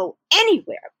won't go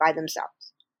anywhere by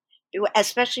themselves,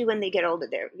 especially when they get older.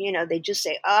 They just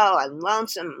say, oh, I'm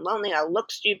lonesome, I'm lonely, I'll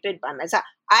look stupid by myself.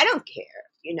 I don't care.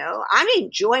 I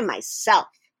enjoy myself.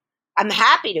 I'm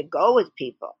happy to go with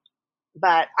people,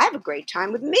 but I have a great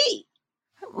time with me.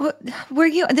 Were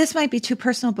you, this might be too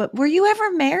personal, but were you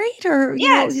ever married, or?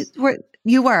 Yes.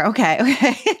 You were. Okay.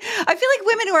 I feel like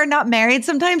women who are not married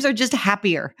sometimes are just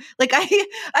happier.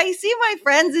 I see my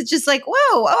friends, it's just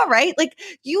whoa, all right.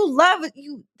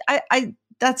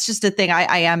 That's just a thing.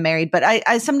 I am married, but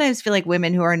I sometimes feel like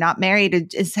women who are not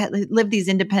married live these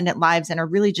independent lives and are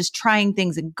really just trying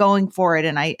things and going for it.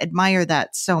 And I admire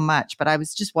that so much. But I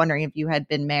was just wondering if you had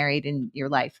been married in your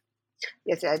life.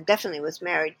 Yes, I definitely was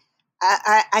married.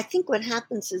 I think what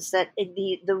happens is that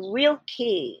the real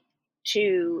key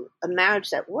to a marriage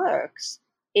that works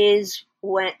is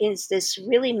this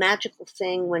really magical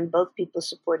thing when both people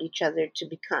support each other to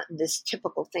become this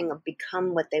typical thing of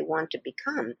become what they want to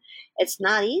become. It's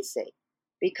not easy,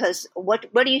 because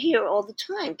what do you hear all the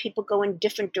time? People go in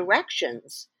different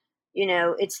directions.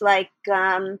 It's like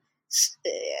I'm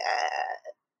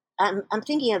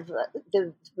thinking of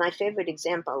my favorite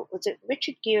example. Was it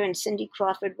Richard Gere and Cindy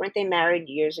Crawford? Weren't they married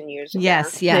years and years ago?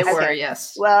 Yes. They were,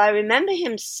 yes. Well, I remember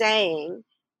him saying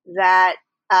that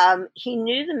he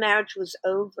knew the marriage was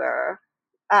over.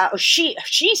 Or she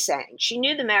sang she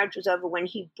knew the marriage was over when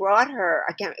he brought her,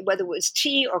 I can't, whether it was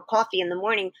tea or coffee in the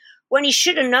morning, when he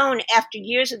should have known after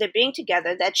years of their being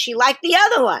together that she liked the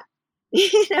other one.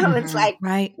 It's like,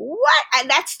 right. What?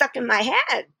 That stuck in my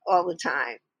head all the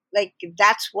time.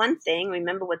 That's one thing.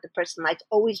 Remember what the person likes.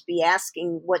 Always be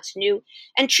asking what's new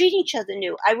and treat each other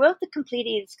new. I wrote The Complete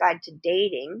Idiot's Guide to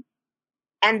Dating.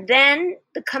 And then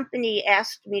the company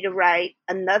asked me to write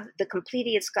The Complete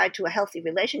Idiot's Guide to a Healthy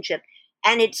Relationship.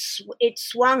 And it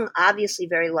swung obviously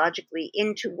very logically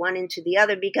into one into the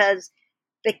other, because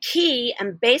the key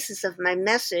and basis of my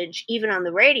message, even on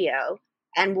the radio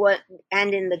and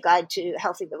in the Guide to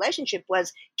Healthy Relationship,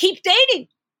 was keep dating.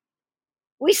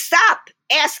 We stop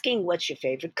asking what's your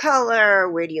favorite color,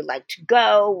 where do you like to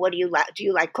go, what do you like? Do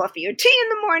you like coffee or tea in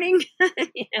the morning?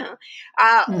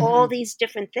 All these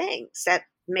different things that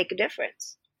make a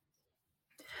difference.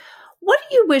 What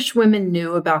do you wish women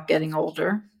knew about getting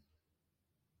older?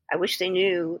 I wish they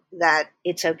knew that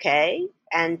it's okay,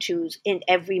 and in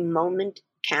every moment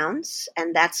counts,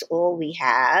 and that's all we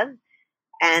have.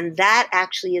 And that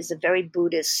actually is a very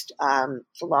Buddhist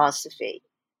philosophy.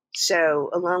 So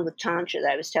along with Tantra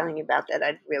that I was telling you about, that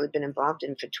I've really been involved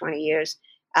in for 20 years,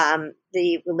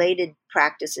 the related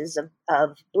practices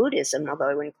of Buddhism, although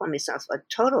I wouldn't call myself a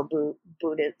total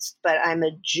Buddhist, but I'm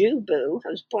a Jew-boo. I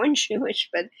was born Jewish,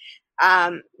 but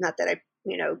not that I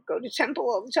go to temple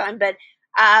all the time, but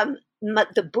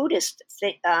the Buddhist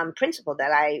principle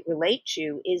that I relate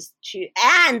to is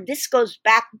and this goes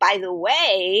back, by the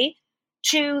way,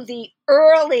 to the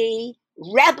early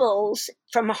rebels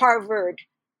from Harvard,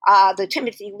 the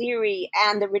Timothy Leary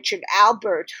and the Richard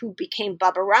Albert, who became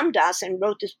Baba Ram Dass and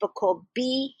wrote this book called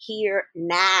Be Here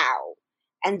Now.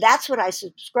 And that's what I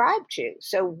subscribe to.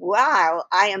 So while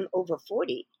I am over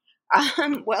 40,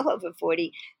 well over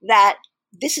 40, that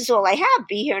this is all I have,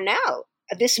 be here now,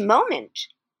 this moment.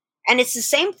 And it's the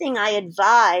same thing I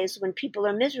advise when people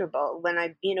are miserable. When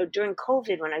during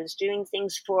COVID, when I was doing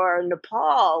things for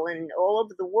Nepal and all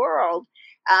over the world,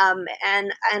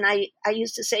 and I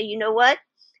used to say, you know what,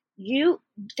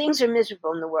 things are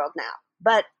miserable in the world now,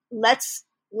 but let's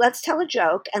tell a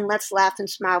joke and let's laugh and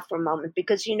smile for a moment,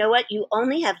 because you know what, you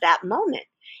only have that moment.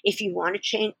 If you want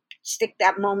to stick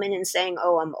that moment in saying,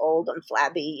 oh, I'm old, I'm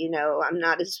flabby, I'm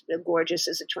not as gorgeous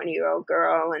as a 20-year-old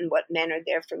girl, and what men are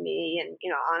there for me, and,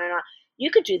 on and on. You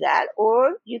could do that,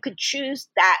 or you could choose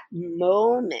that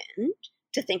moment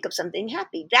to think of something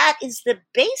happy. That is the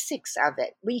basics of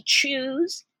it. We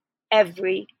choose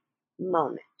every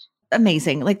moment.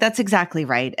 Amazing. Like, that's exactly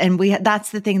right. And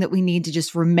that's the thing that we need to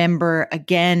just remember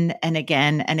again and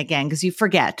again and again, because you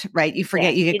forget, right? You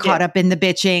forget, you get caught up in the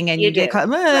bitching, and you get caught,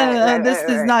 this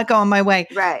is not going my way.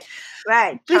 Right.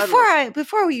 Totally.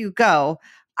 Before you go,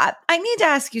 I need to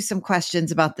ask you some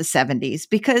questions about the 70s,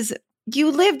 because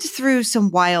you lived through some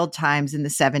wild times in the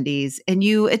 70s, and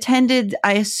you attended,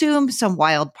 I assume, some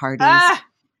wild parties.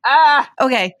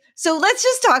 Okay. So let's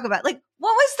just talk about, like,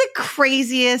 what was the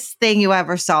craziest thing you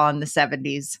ever saw in the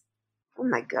 70s? Oh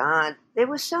my God. There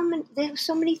were so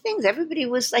many things. Everybody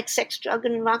was like sex, drug,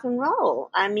 and rock and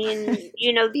roll. I mean,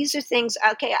 these are things.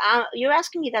 Okay. You're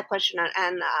asking me that question,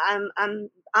 and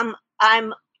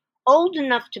I'm old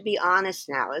enough to be honest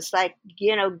now. It's like,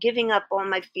 giving up all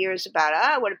my fears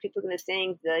about, what are people going to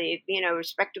think? The,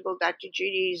 respectable Dr.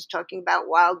 Judy's talking about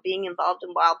being involved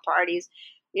in wild parties.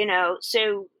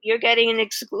 So you're getting an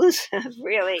exclusive,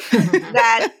 really,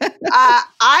 that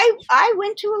I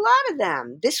went to a lot of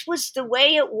them. This was the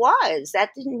way it was. That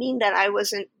didn't mean that I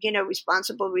wasn't,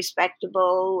 responsible,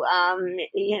 respectable,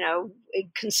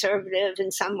 conservative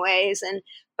in some ways.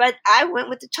 But I went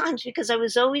with the times, because I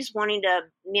was always wanting to,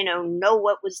 know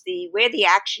where the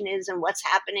action is and what's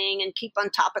happening, and keep on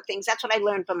top of things. That's what I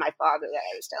learned from my father that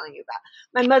I was telling you about.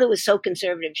 My mother was so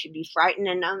conservative, she'd be frightened,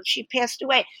 and she passed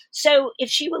away. So if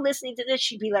she were listening to this,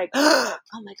 she'd be like, oh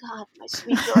my God, my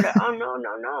sweet daughter. Oh,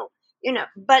 no.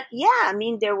 But yeah, I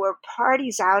mean, there were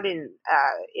parties out on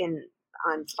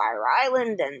Fire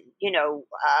Island, and,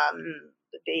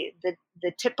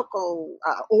 the typical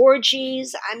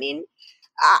orgies. I mean,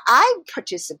 I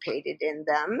participated in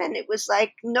them, and it was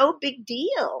like no big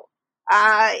deal.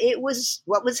 It was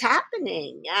what was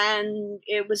happening, and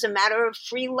it was a matter of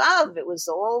free love. It was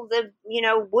all the,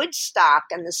 Woodstock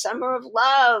and the Summer of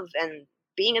Love and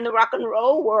being in the rock and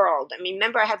roll world. I mean,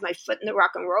 remember, I had my foot in the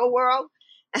rock and roll world,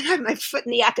 and I had my foot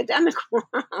in the academic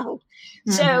world.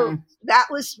 So that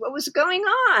was what was going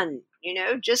on,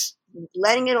 just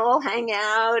letting it all hang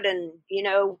out, and,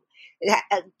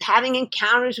 having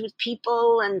encounters with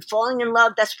people and falling in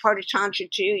love. That's part of Tantra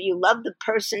too. You love the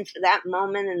person for that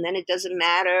moment, and then it doesn't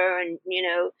matter. And,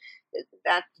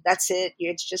 that's it.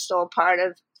 It's just all part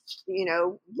of,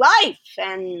 life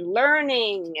and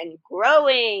learning and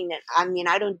growing. I mean,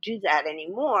 I don't do that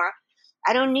anymore.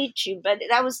 I don't need to, but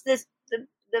that was the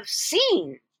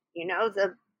scene,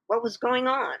 what was going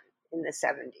on in the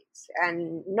 70s,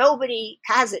 and nobody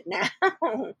has it now.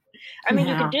 I mean,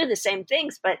 you can do the same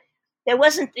things, but there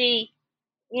wasn't it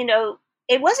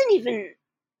wasn't even,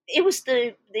 it was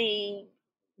the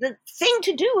thing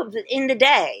to do in the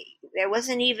day. There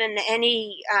wasn't even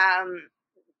any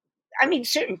I mean,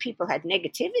 certain people had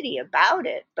negativity about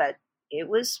it, but it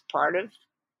was part of,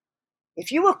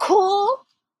 if you were cool,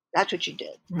 that's what you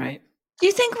did. Right. Do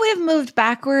you think we've moved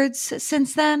backwards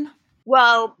since then?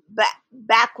 Well,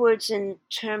 backwards in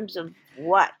terms of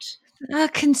what?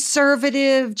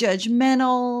 Conservative,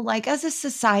 judgmental, like as a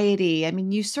society. I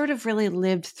mean, you sort of really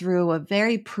lived through a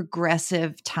very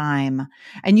progressive time,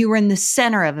 and you were in the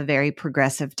center of a very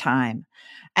progressive time.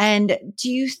 And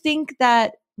do you think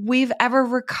that we've ever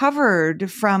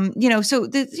recovered from, so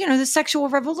the sexual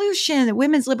revolution, the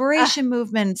women's liberation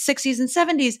movement, 60s and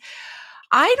 70s?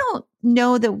 I don't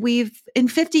know that in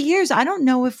 50 years, I don't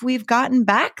know if we've gotten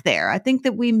back there. I think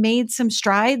that we made some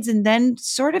strides and then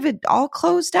sort of it all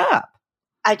closed up.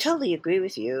 I totally agree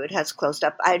with you. It has closed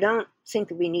up. I don't think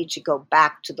that we need to go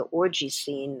back to the orgy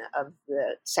scene of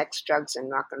the sex, drugs,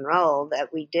 and rock and roll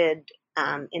that we did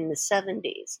in the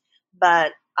 70s.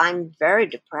 But I'm very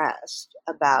depressed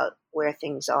about where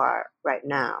things are right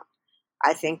now.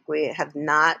 I think we have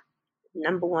not,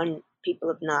 number one, people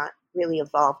have not really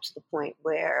evolved to the point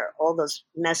where all those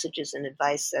messages and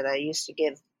advice that I used to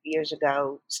give years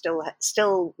ago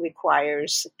still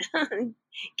requires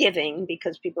giving,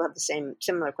 because people have the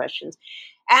similar questions.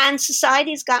 And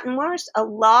society's gotten worse. A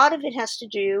lot of it has to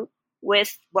do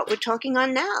with what we're talking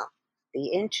on now.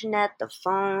 The internet, the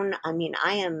phone. I mean,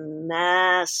 I am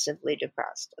massively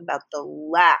depressed about the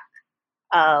lack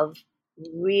of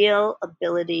real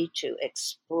ability to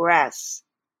express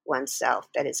oneself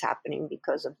that is happening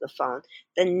because of the phone.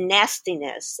 The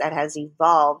nastiness that has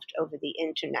evolved over the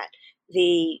internet.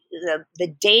 The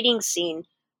dating scene.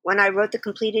 When I wrote The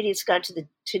Complete Idiot's Guide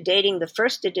to Dating, the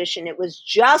first edition, it was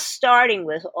just starting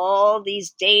with all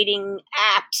these dating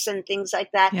apps and things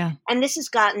like that. Yeah. And this has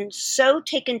gotten so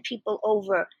taken people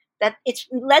over that it's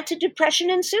led to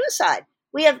depression and suicide.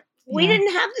 We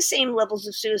didn't have the same levels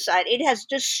of suicide. It has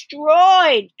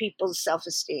destroyed people's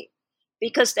self-esteem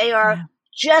because they are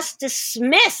just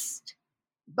dismissed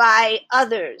by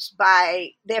others, by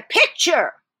their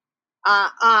picture.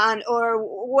 And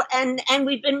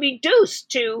we've been reduced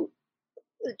to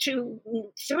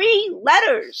 3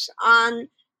 letters on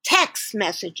text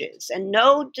messages and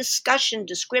no discussion,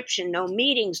 description, no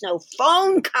meetings, no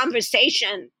phone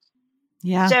conversation.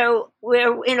 Yeah. So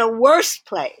we're in a worse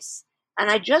place. And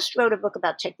I just wrote a book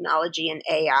about technology and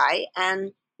AI,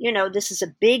 and this is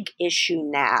a big issue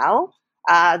now.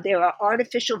 There are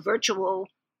artificial virtual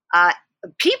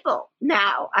people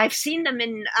now. I've seen them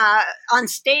on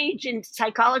stage in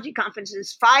psychology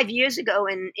conferences 5 years ago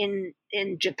in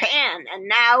Japan, and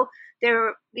now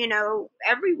they're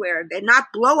everywhere. They're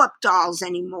not blow-up dolls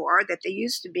anymore that they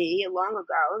used to be long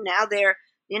ago. Now they're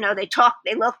they talk,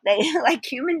 they look, they like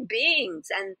human beings,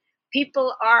 and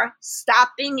people are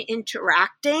stopping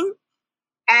interacting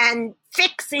and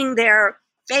fixing their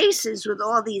faces with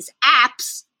all these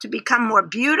apps to become more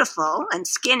beautiful and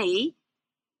skinny.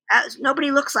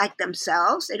 Nobody looks like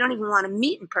themselves. They don't even want to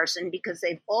meet in person because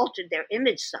they've altered their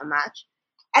image so much.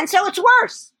 And so it's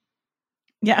worse.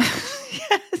 Yeah.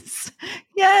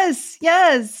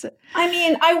 Yes. I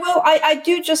mean, I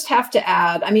do just have to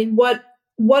add, I mean, what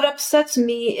upsets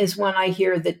me is when I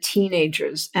hear that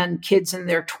teenagers and kids in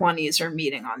their 20s are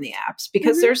meeting on the apps,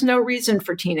 because there's no reason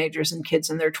for teenagers and kids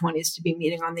in their 20s to be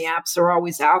meeting on the apps. They're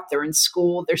always out there in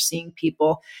school. They're seeing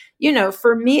people.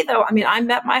 For me, though, I mean, I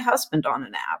met my husband on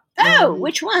an app. Oh,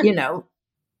 which one?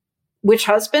 Which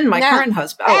husband? My current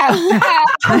husband.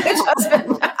 Which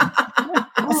husband?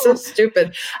 So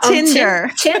stupid.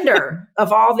 Tinder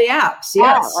of all the apps.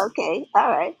 Yes. Oh, okay. All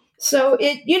right. So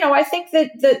I think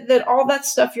that all that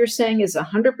stuff you're saying is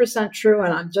 100% true,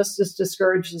 and I'm just as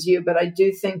discouraged as you. But I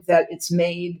do think that it's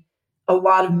made a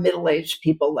lot of middle-aged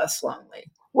people less lonely.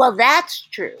 Well, that's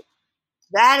true.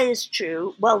 That is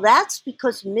true. Well, that's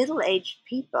because middle-aged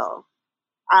people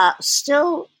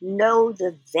still know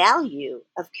the value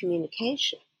of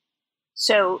communication.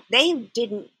 So they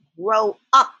didn't grow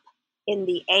up in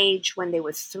the age when they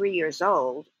were 3 years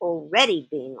old already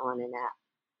being on an app.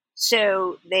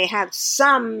 So they have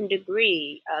some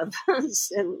degree of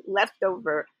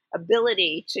leftover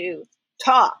ability to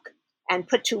talk and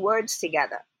put 2 words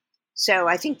together. So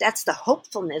I think that's the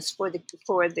hopefulness for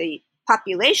the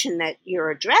population that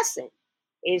you're addressing,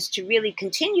 is to really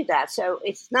continue that. So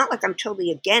it's not like I'm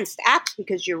totally against apps,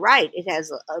 because you're right. It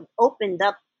has opened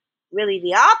up really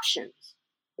the options.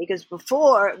 Because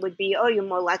before it would be,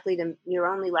 you're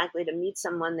only likely to meet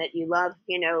someone that you love,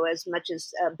 as much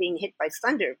as being hit by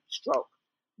thunderstroke.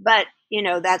 But,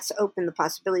 that's opened the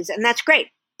possibilities, and that's great.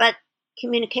 But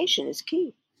communication is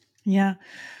key. Yeah.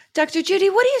 Dr.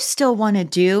 Judy, what do you still want to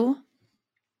do?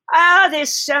 Oh,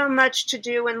 there's so much to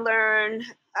do and learn.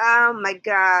 Oh my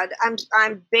God.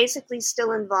 I'm basically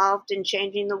still involved in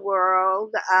changing the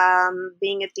world,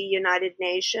 being at the United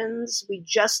Nations. We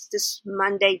just this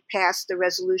Monday passed the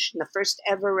resolution, the first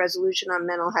ever resolution on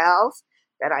mental health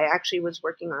that I actually was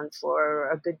working on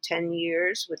for a good 10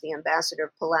 years with the ambassador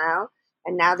of Palau.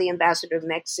 And now the ambassador of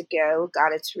Mexico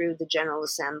got it through the General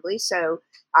Assembly. So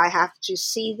I have to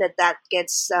see that that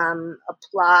gets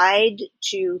applied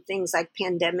to things like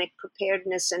pandemic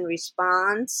preparedness and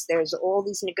response. There's all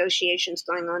these negotiations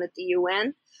going on at the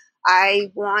UN.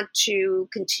 I want to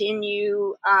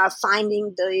continue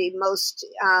finding the most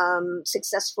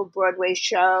successful Broadway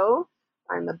show.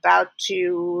 I'm about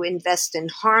to invest in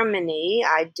harmony.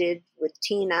 I did with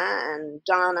Tina and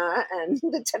Donna and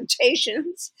the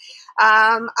Temptations.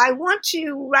 I want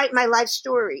to write my life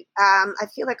story. I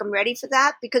feel like I'm ready for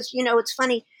that because, you know, it's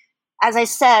funny. As I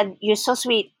said, you're so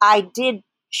sweet. I did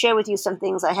share with you some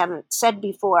things I haven't said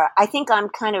before. I think I'm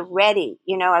kind of ready.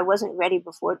 You know, I wasn't ready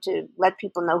before to let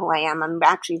people know who I am. I'm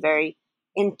actually very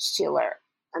insular.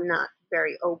 I'm not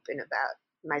very open about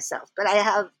myself, but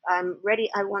I'm ready.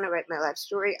 I want to write my life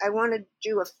story. I want to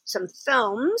do some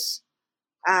films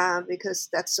because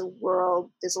that's a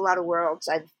world. There's a lot of worlds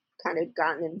I've kind of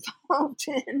gotten involved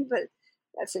in, but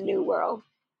that's a new world.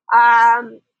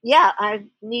 Yeah, I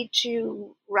need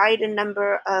to write I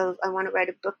want to write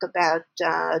a book about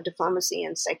diplomacy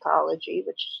and psychology,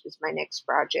 which is my next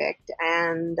project.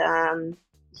 And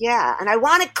yeah, and I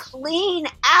want to clean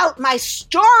out my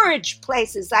storage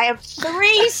places. I have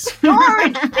 3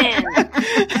 storage bins.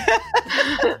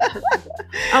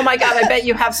 Oh my God, I bet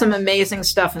you have some amazing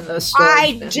stuff in those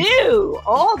storage bins. I do.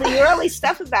 All the early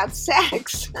stuff about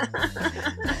sex.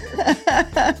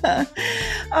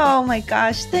 Oh my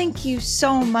gosh, thank you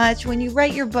so much. When you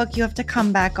write your book, you have to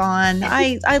come back on.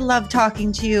 I love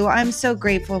talking to you. I'm so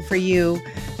grateful for you.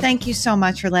 Thank you so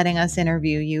much for letting us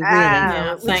interview you.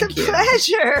 Really. Thank you. It's a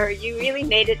pleasure. You really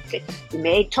made it good.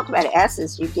 Talk about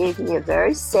S's. You gave me a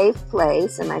very safe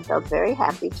place, and I felt very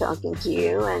happy talking to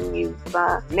you, and you've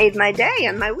made my day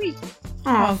and my week.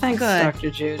 Oh, thanks,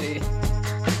 Dr. Judy.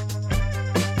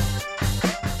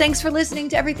 Thanks for listening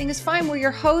to Everything is Fine. We're your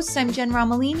hosts. I'm Jen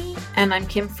Romolini. And I'm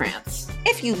Kim France.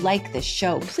 If you like this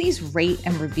show, please rate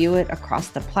and review it across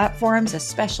the platforms,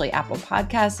 especially Apple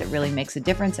Podcasts. It really makes a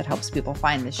difference. It helps people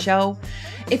find the show.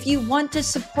 If you want to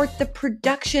support the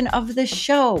production of the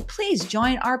show, please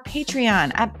join our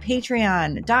Patreon at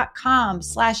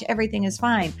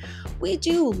patreon.com/everythingisfine. We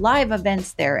do live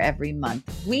events there every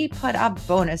month. We put up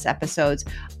bonus episodes.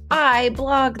 I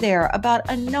blog there about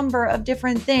a number of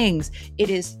different things. It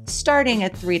is starting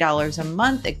at $3 a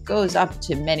month. It goes up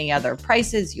to many other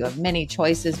prices. You have many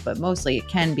choices, but mostly it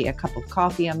can be a cup of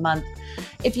coffee a month.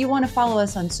 If you want to follow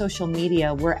us on social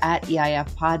media, we're at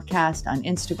EIF Podcast on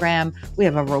Instagram. We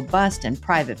have a robust and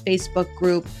private Facebook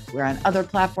group. We're on other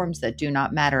platforms that do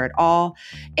not matter at all.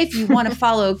 If you want to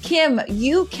follow Kim,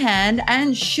 you can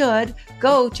and should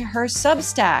go to her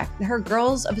Substack, her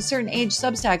Girls of a Certain Age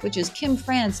Substack, which is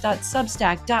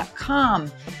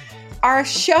kimfrance.substack.com. Our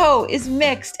show is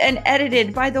mixed and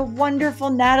edited by the wonderful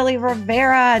Natalie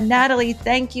Rivera. Natalie,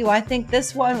 thank you. I think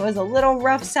this one was a little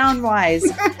rough sound-wise.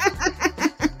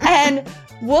 And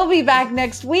we'll be back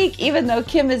next week. Even though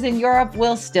Kim is in Europe,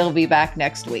 we'll still be back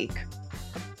next week.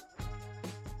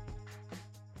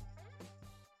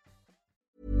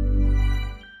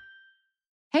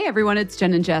 Hey everyone, it's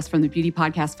Jen and Jess from the beauty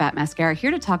podcast Fat Mascara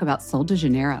here to talk about Sol de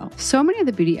Janeiro. So many of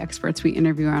the beauty experts we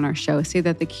interview on our show say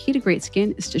that the key to great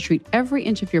skin is to treat every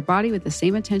inch of your body with the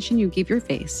same attention you give your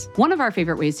face. One of our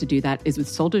favorite ways to do that is with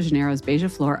Sol de Janeiro's Beija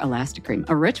Flor Elastic Cream,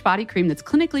 a rich body cream that's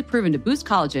clinically proven to boost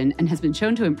collagen and has been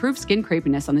shown to improve skin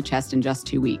crepiness on the chest in just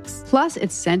 2 weeks. Plus,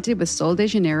 it's scented with Sol de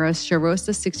Janeiro's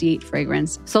Charosta 68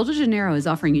 fragrance. Sol de Janeiro is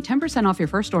offering you 10% off your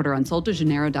first order on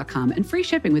soldejaneiro.com and free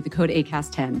shipping with the code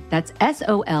ACAST10. That's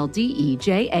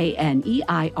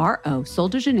SOLDEJANEIRO,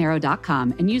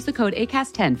 soldejaneiro.com, and use the code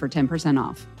ACAST10 for 10%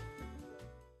 off.